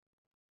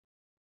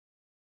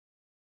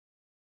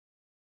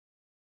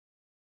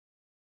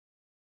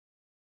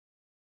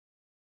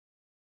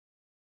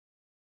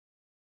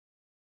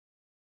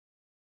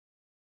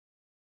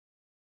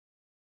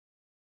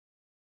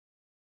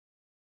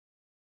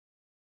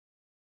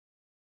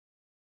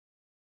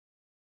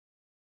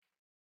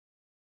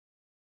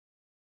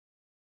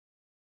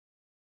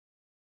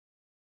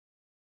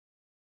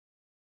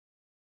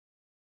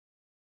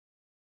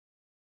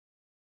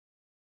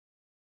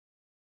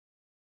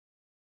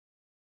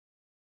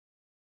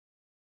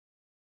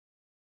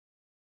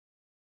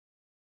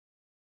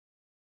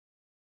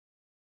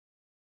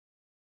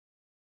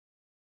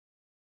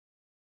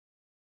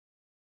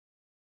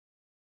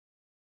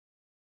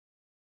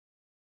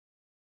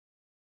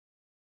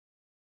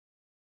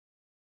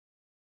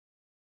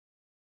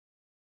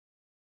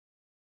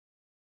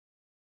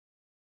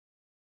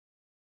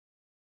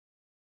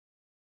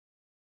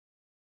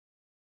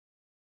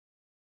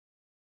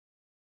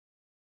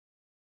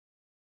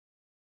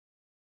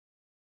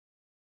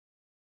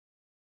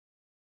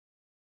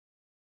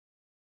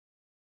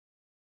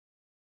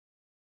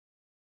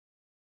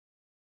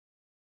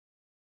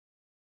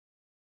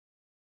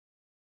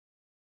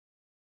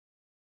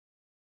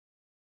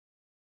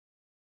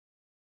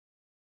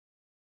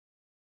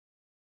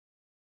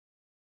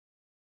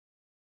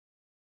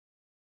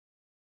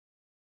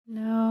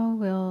 Now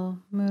we'll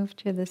move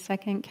to the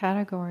second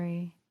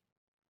category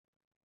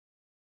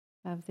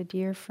of the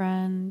dear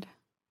friend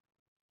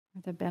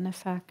or the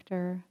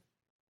benefactor,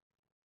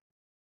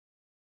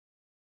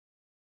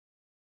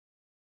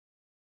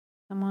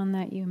 someone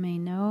that you may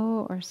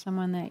know or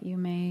someone that you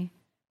may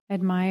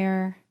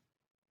admire,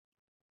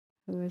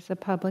 who is a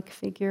public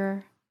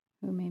figure,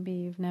 who maybe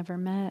you've never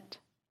met,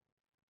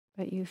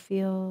 but you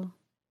feel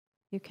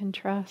you can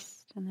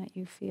trust and that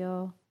you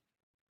feel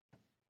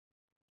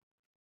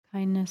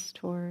kindness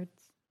towards,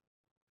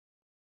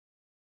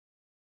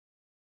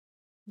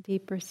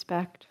 deep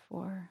respect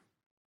for.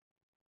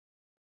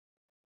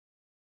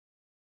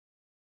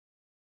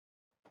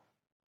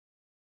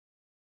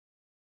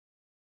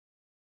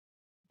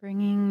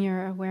 Bringing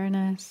your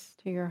awareness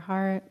to your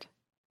heart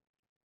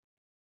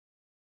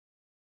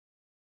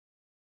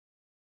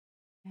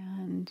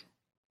and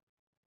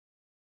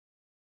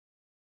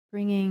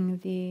bringing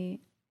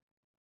the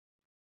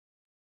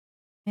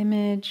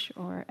image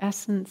or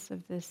essence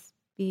of this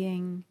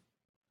being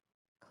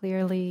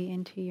clearly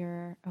into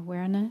your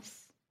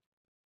awareness.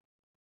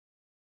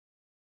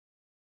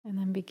 And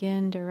then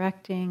begin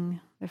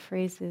directing the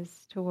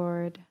phrases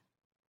toward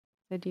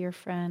the dear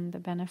friend, the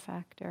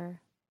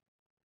benefactor.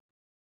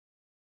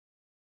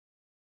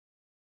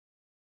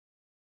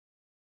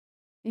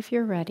 If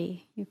you're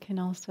ready, you can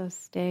also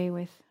stay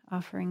with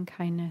offering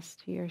kindness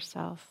to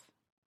yourself.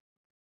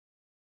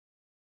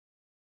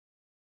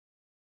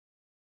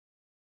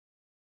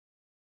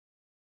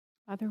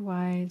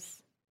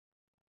 Otherwise,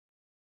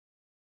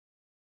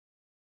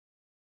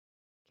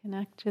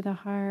 connect to the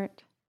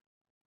heart,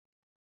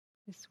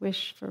 this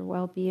wish for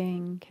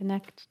well-being,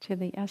 connect to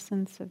the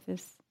essence of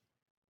this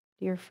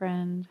dear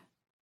friend,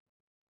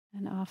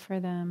 and offer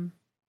them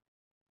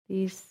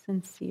these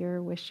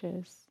sincere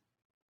wishes.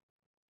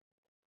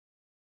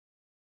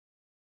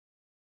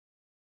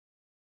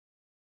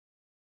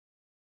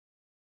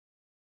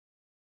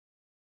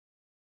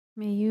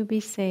 May you be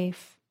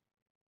safe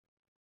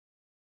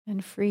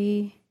and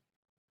free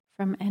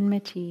from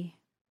enmity.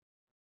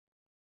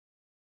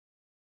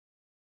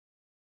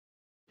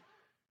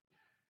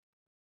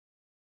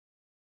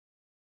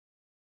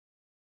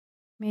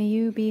 May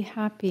you be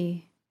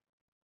happy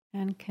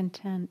and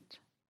content.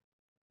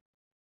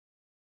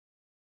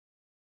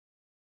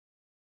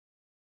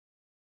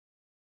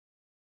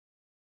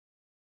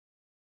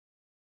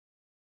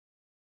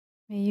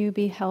 May you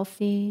be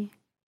healthy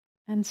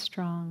and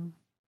strong.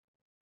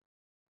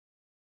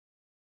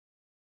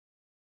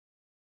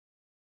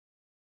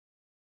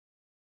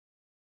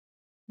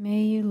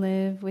 May you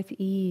live with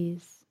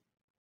ease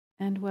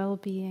and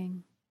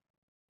well-being.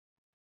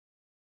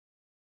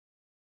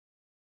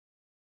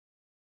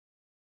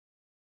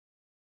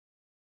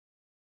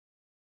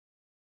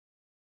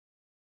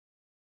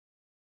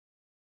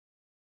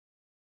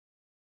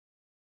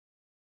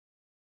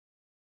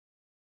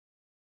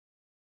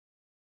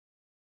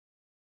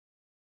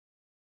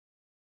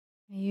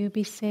 May you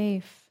be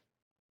safe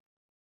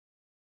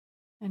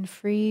and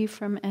free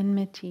from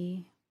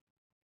enmity.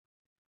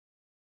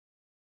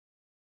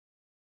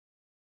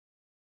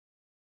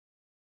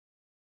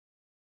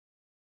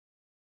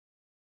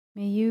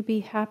 May you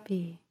be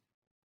happy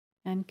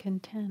and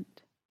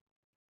content.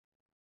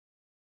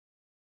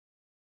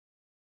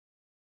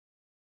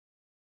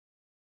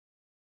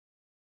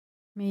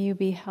 May you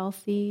be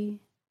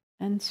healthy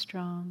and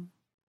strong.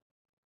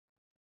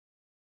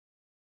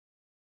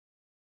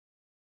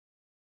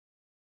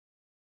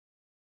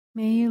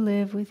 May you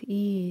live with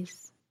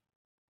ease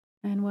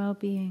and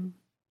well-being.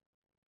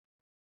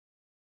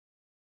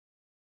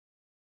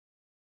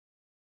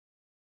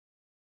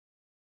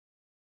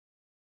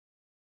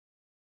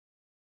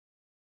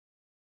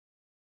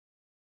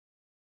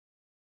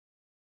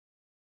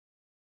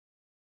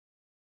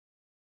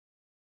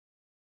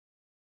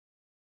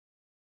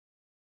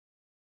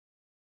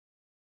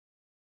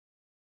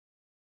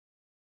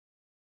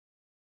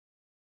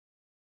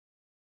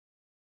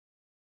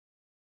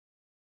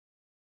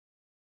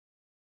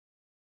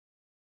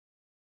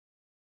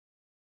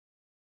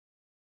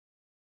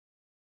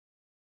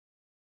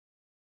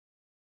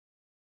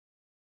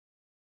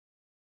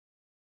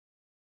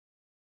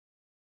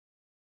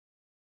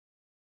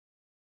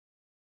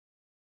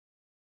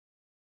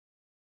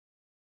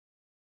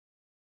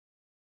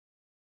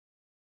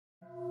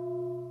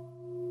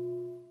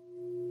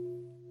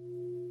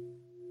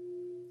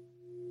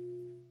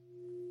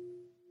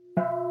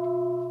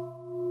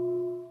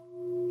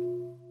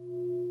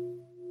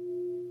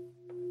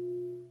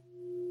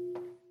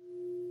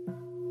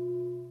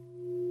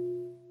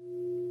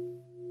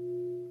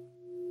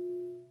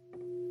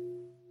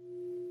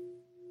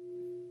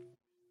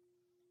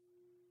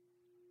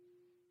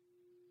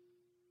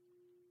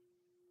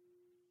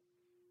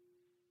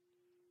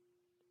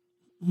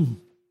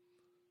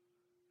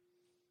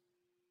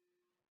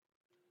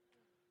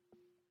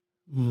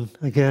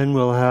 Again,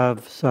 we'll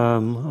have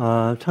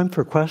some time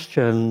for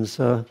questions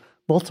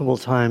multiple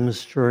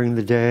times during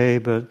the day,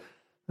 but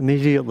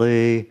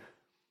immediately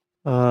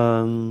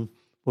we'll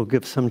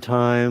give some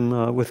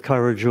time with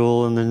Kaira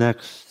Jewel in the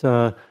next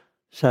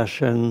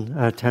session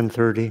at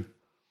 10:30.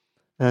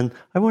 And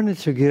I wanted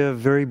to give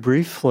very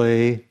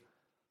briefly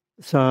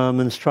some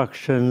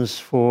instructions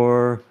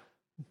for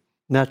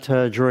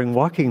Metta during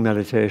walking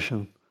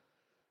meditation.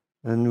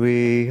 And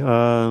we,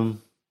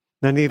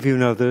 many of you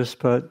know this,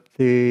 but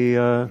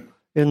in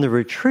the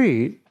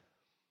retreat,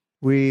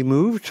 we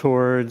move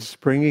towards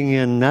bringing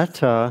in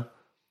Metta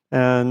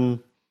and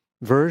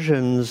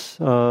versions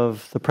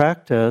of the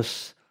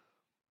practice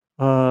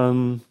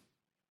every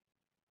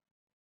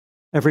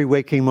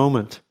waking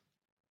moment.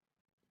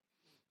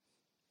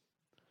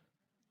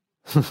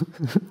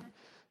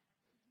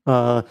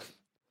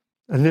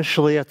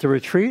 Initially at the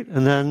retreat,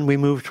 and then we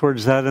move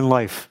towards that in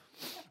life.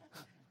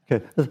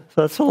 Okay,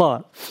 that's a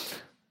lot.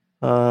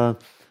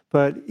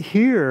 But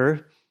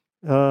here,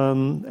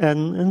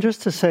 and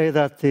just to say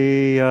that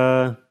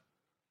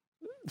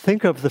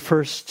think of the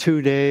first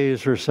 2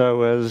 days or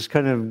so as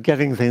kind of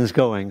getting things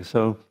going.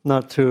 So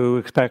not to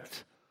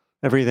expect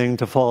everything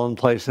to fall in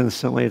place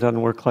instantly. It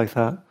doesn't work like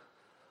that.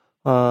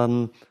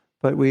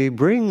 But we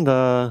bring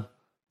the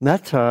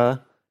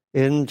metta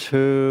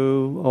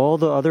into all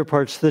the other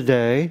parts of the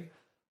day.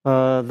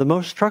 The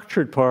most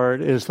structured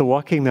part is the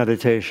walking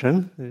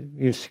meditation.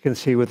 You can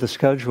see with the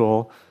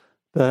schedule.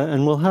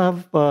 And we'll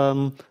have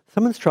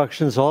some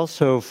instructions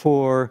also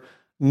for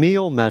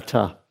meal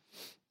metta.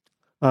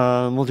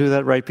 We'll do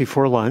that right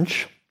before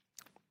lunch.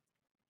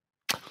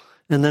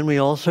 And then we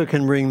also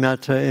can bring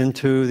metta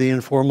into the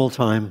informal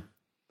time.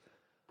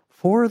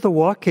 For the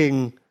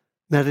walking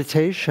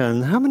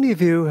meditation, how many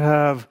of you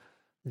have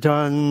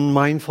done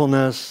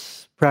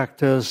mindfulness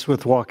practice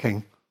with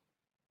walking?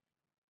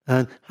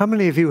 And how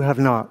many of you have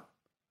not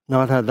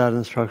had that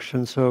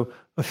instruction? So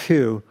a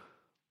few.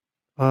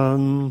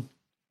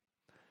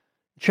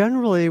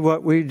 Generally,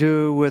 what we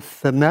do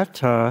with the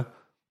metta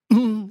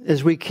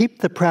is we keep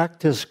the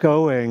practice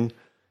going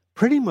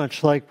pretty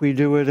much like we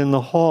do it in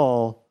the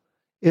hall,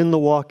 in the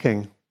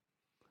walking.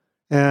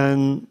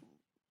 And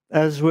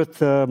as with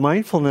the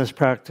mindfulness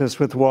practice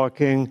with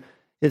walking,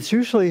 it's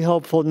usually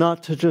helpful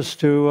not to just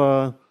do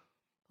a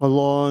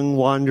long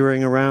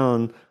wandering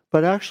around,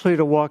 but actually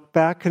to walk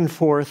back and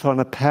forth on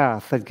a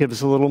path that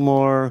gives a little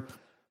more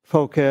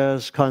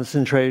focus,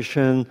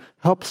 concentration,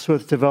 helps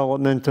with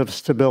development of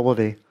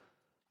stability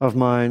of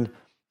mind.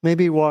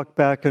 Maybe walk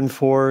back and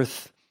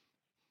forth,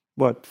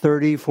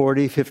 30,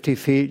 40, 50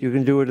 feet. You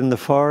can do it in the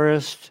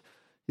forest.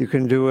 You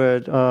can do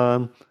it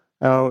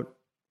out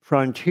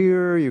front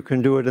here. You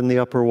can do it in the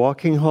upper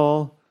walking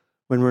hall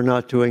when we're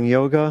not doing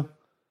yoga.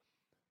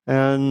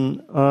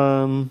 And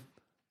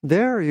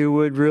there you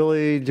would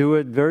really do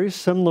it very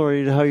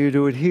similarly to how you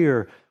do it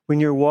here. When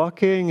you're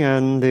walking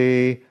and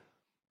the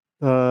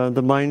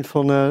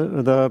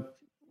mindfulness,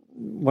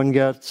 one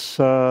gets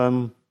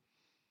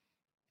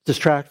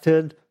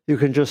distracted, you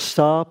can just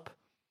stop,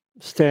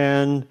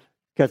 stand,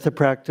 get the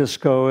practice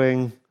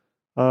going,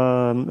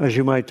 as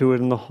you might do it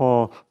in the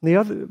hall. The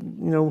other,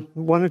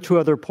 one or two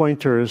other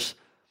pointers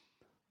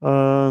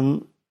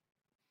The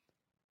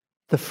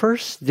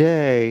first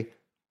day,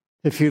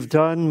 if you've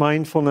done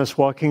mindfulness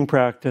walking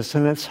practice,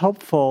 and it's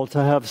helpful to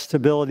have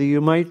stability,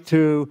 you might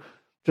do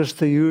just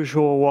the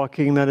usual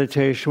walking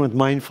meditation with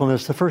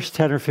mindfulness the first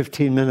 10 or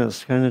 15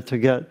 minutes, kind of to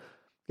get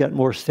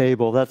more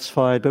stable. That's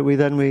fine. But we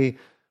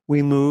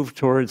move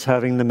towards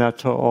having the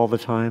metta all the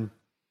time.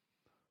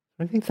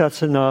 I think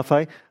that's enough.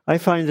 I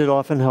find it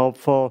often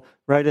helpful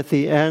right at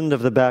the end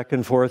of the back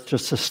and forth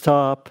just to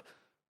stop,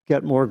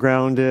 get more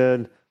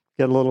grounded,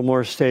 get a little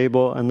more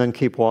stable, and then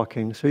keep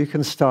walking. So you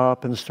can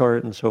stop and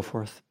start and so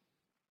forth.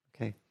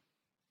 Okay,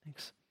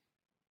 thanks.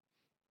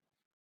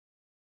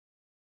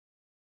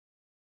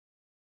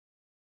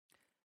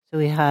 So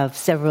we have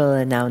several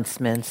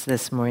announcements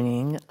this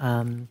morning,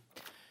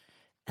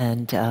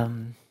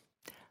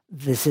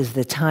 this is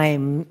the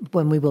time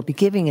when we will be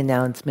giving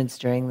announcements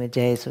during the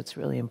day, so it's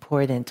really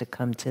important to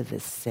come to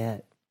this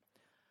sit.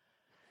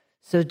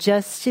 So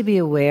just to be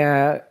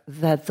aware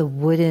that the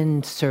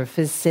wooden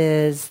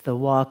surfaces, the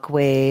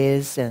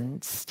walkways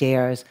and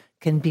stairs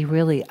can be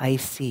really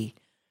icy,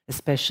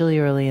 especially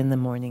early in the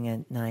morning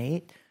and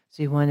night.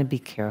 So you want to be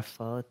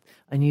careful. It's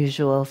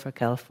unusual for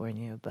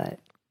California, but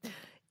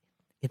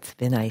it's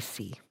been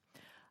icy.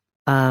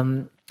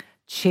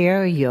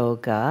 Chair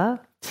yoga,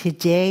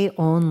 today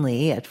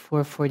only at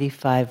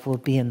 4:45 will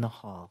be in the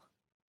hall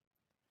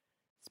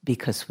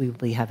because we will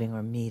be having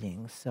our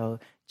meeting. So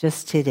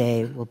just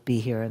today we'll be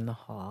here in the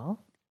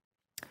hall.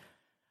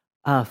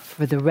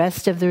 For the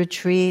rest of the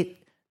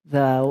retreat,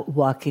 the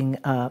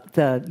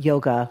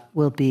yoga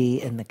will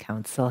be in the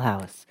council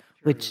house,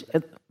 which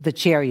the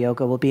chair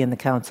yoga will be in the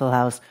council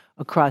house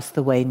across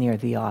the way near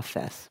the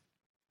office.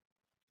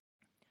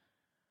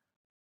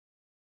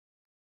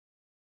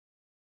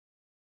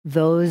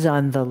 Those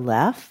on the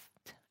left,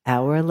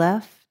 our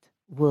left,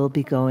 will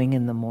be going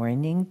in the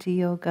morning to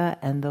yoga,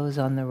 and those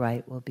on the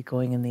right will be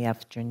going in the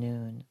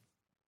afternoon.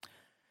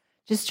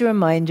 Just a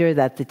reminder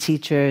that the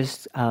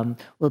teachers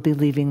will be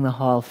leaving the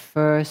hall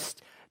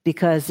first,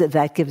 because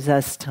that gives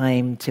us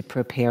time to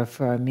prepare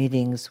for our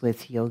meetings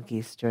with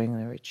yogis during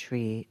the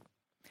retreat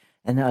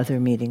and other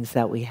meetings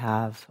that we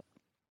have.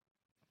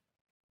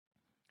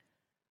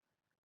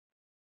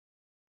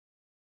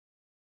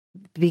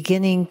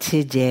 Beginning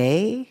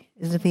today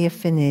is the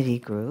affinity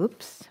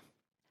groups.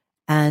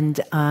 And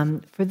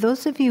for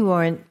those of you who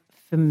aren't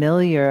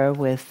familiar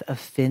with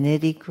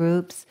affinity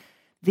groups,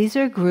 these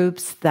are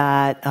groups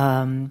that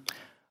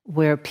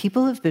where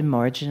people who've been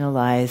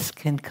marginalized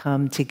can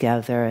come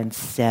together and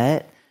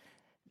sit.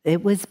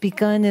 It was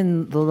begun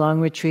in the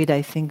long retreat,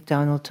 I think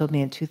Donald told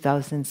me in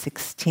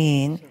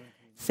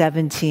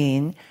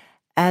 2017,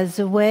 as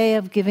a way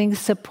of giving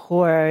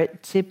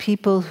support to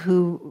people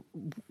who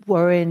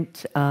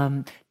weren't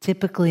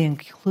typically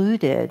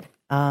included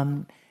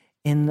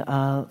in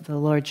the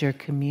larger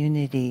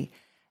community,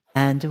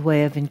 and a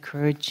way of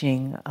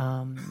encouraging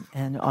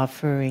and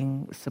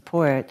offering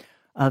support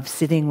of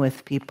sitting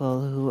with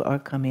people who are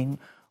coming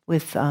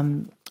with,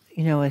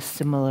 a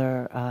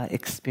similar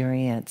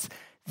experience.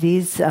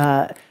 These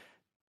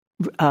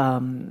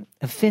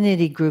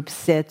affinity group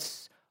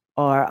sits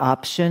are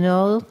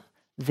optional.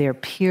 They're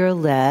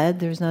peer-led.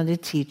 There's not a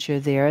teacher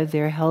there.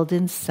 They're held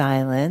in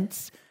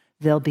silence.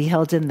 They'll be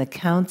held in the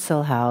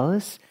council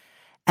house.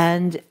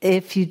 And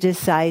if you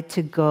decide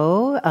to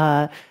go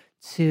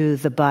to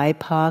the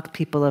BIPOC,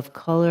 people of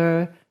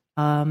color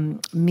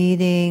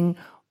meeting,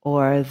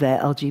 or the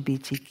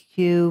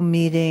LGBTQ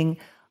meeting,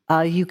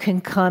 you can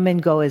come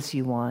and go as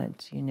you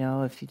want.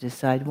 If you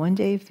decide one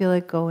day you feel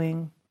like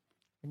going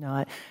or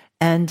not.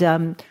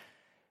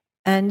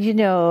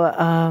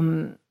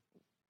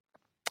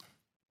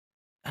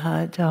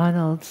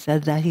 Donald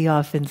said that he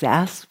often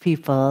asks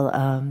people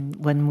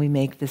when we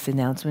make this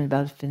announcement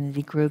about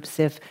affinity groups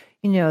if,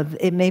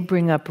 it may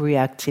bring up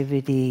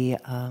reactivity,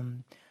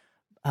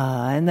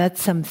 and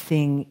that's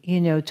something,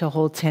 to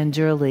hold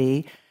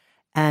tenderly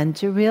and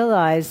to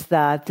realize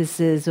that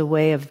this is a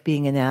way of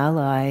being an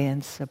ally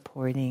and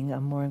supporting a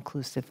more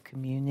inclusive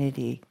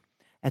community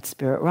at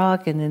Spirit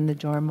Rock and in the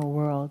Dharma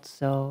world,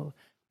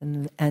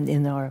 and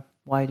in our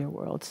wider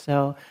world.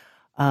 So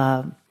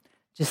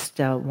just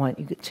want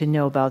you to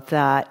know about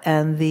that.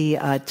 And the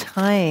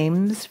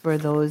times for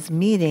those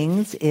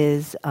meetings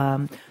is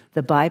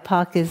the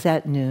BIPOC is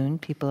at noon,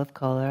 people of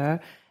color,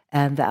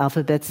 and the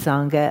Alphabet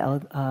Sangha,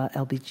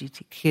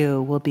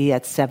 LGBTQ, will be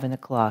at 7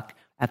 o'clock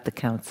at the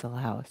council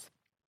house.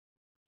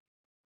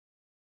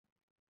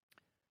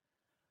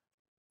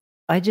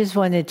 I just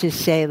wanted to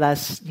say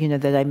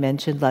that I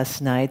mentioned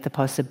last night the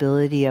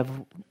possibility of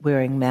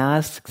wearing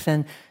masks,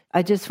 and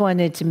I just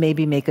wanted to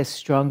maybe make a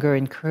stronger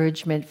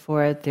encouragement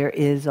for it. There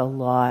is a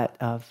lot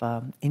of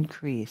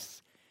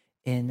increase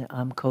in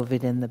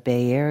COVID in the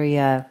Bay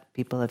Area.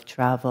 People have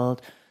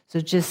traveled. So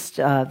just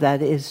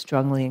that is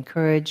strongly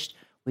encouraged.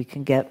 We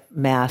can get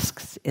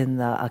masks in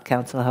the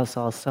council house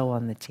also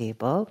on the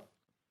table.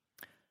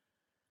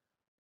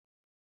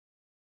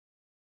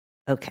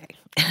 Okay.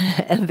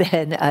 And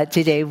then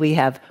today we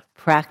have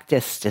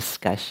practice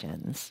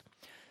discussions.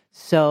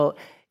 So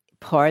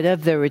part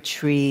of the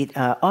retreat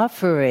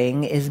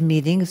offering is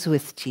meetings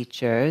with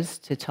teachers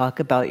to talk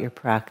about your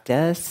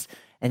practice,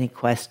 any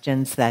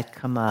questions that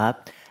come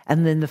up.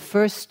 And then the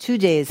first 2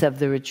 days of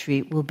the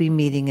retreat, we'll be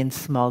meeting in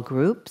small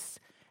groups.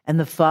 And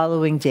the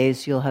following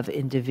days, you'll have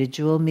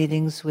individual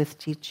meetings with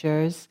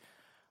teachers.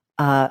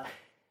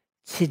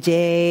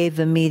 Today,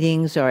 the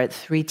meetings are at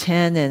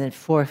 3:10 and at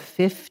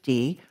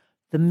 4:50.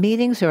 The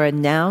meetings are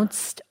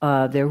announced.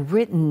 They're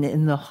written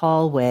in the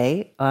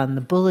hallway on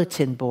the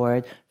bulletin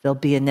board. There'll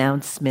be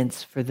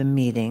announcements for the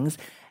meetings.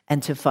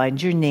 And to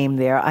find your name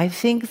there, I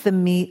think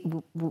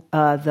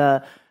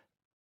the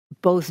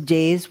both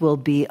days will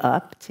be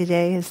up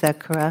today. Is that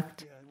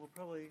correct? Yeah, we'll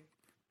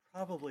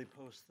probably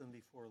post them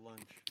before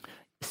lunch.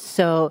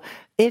 So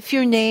if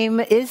your name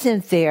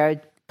isn't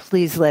there,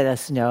 please let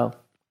us know,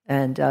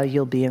 and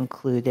you'll be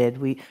included.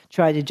 We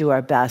try to do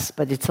our best,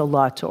 but it's a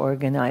lot to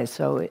organize.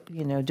 So,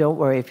 don't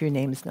worry if your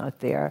name's not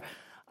there.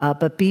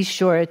 But be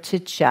sure to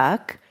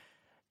check,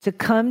 to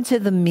come to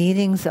the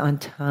meetings on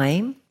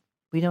time.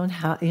 We don't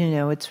have,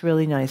 it's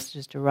really nice to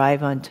just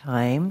arrive on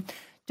time.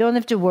 Don't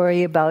have to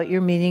worry about your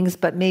meetings,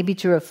 but maybe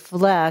to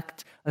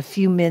reflect a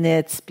few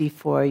minutes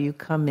before you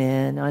come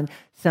in on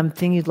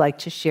something you'd like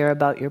to share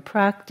about your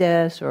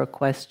practice or a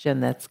question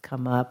that's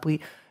come up.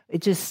 We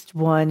just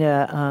want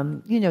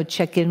to,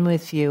 check in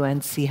with you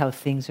and see how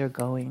things are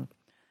going,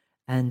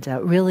 and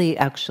really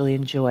actually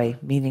enjoy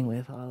meeting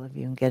with all of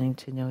you and getting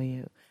to know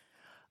you.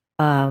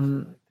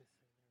 And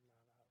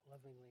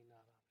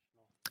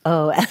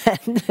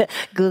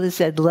Gula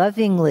said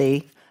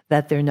lovingly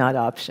that they're not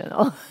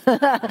optional.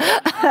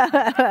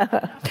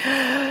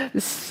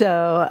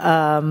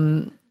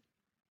 So,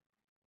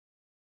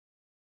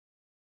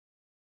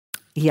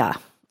 yeah.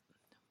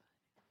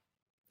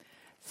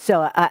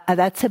 So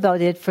that's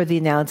about it for the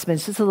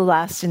announcements. This is the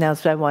last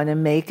announcement I want to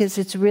make, is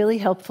it's really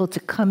helpful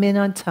to come in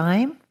on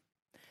time.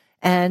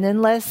 And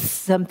unless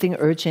something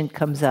urgent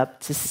comes up,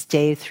 to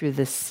stay through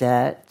the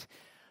set.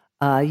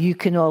 You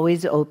can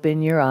always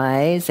open your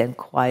eyes and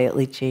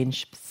quietly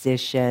change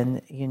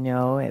position,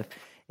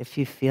 if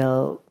you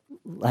feel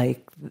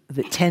like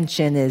the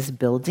tension is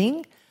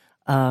building.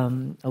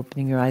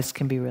 Opening your eyes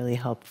can be really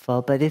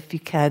helpful. But if you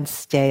can't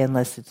stay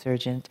unless it's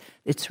urgent,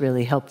 it's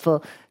really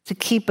helpful to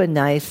keep a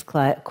nice,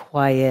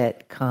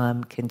 quiet,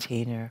 calm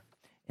container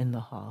in the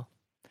hall.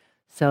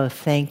 So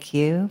thank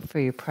you for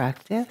your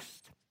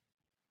practice.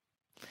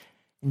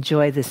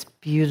 Enjoy this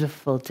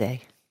beautiful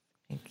day.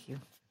 Thank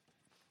you.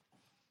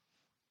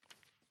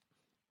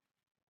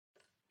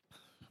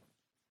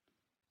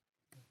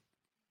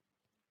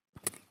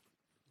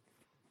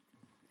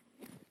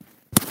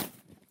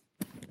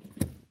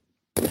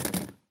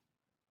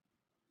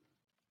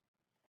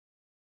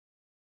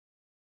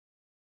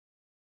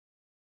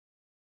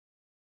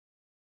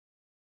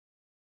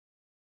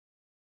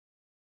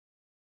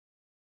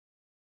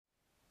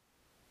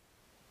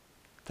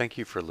 Thank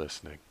you for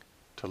listening.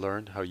 To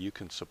learn how you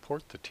can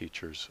support the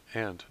teachers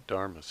and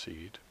Dharma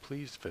Seed,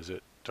 please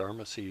visit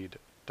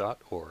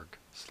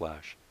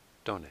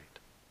dharmaseed.org/donate.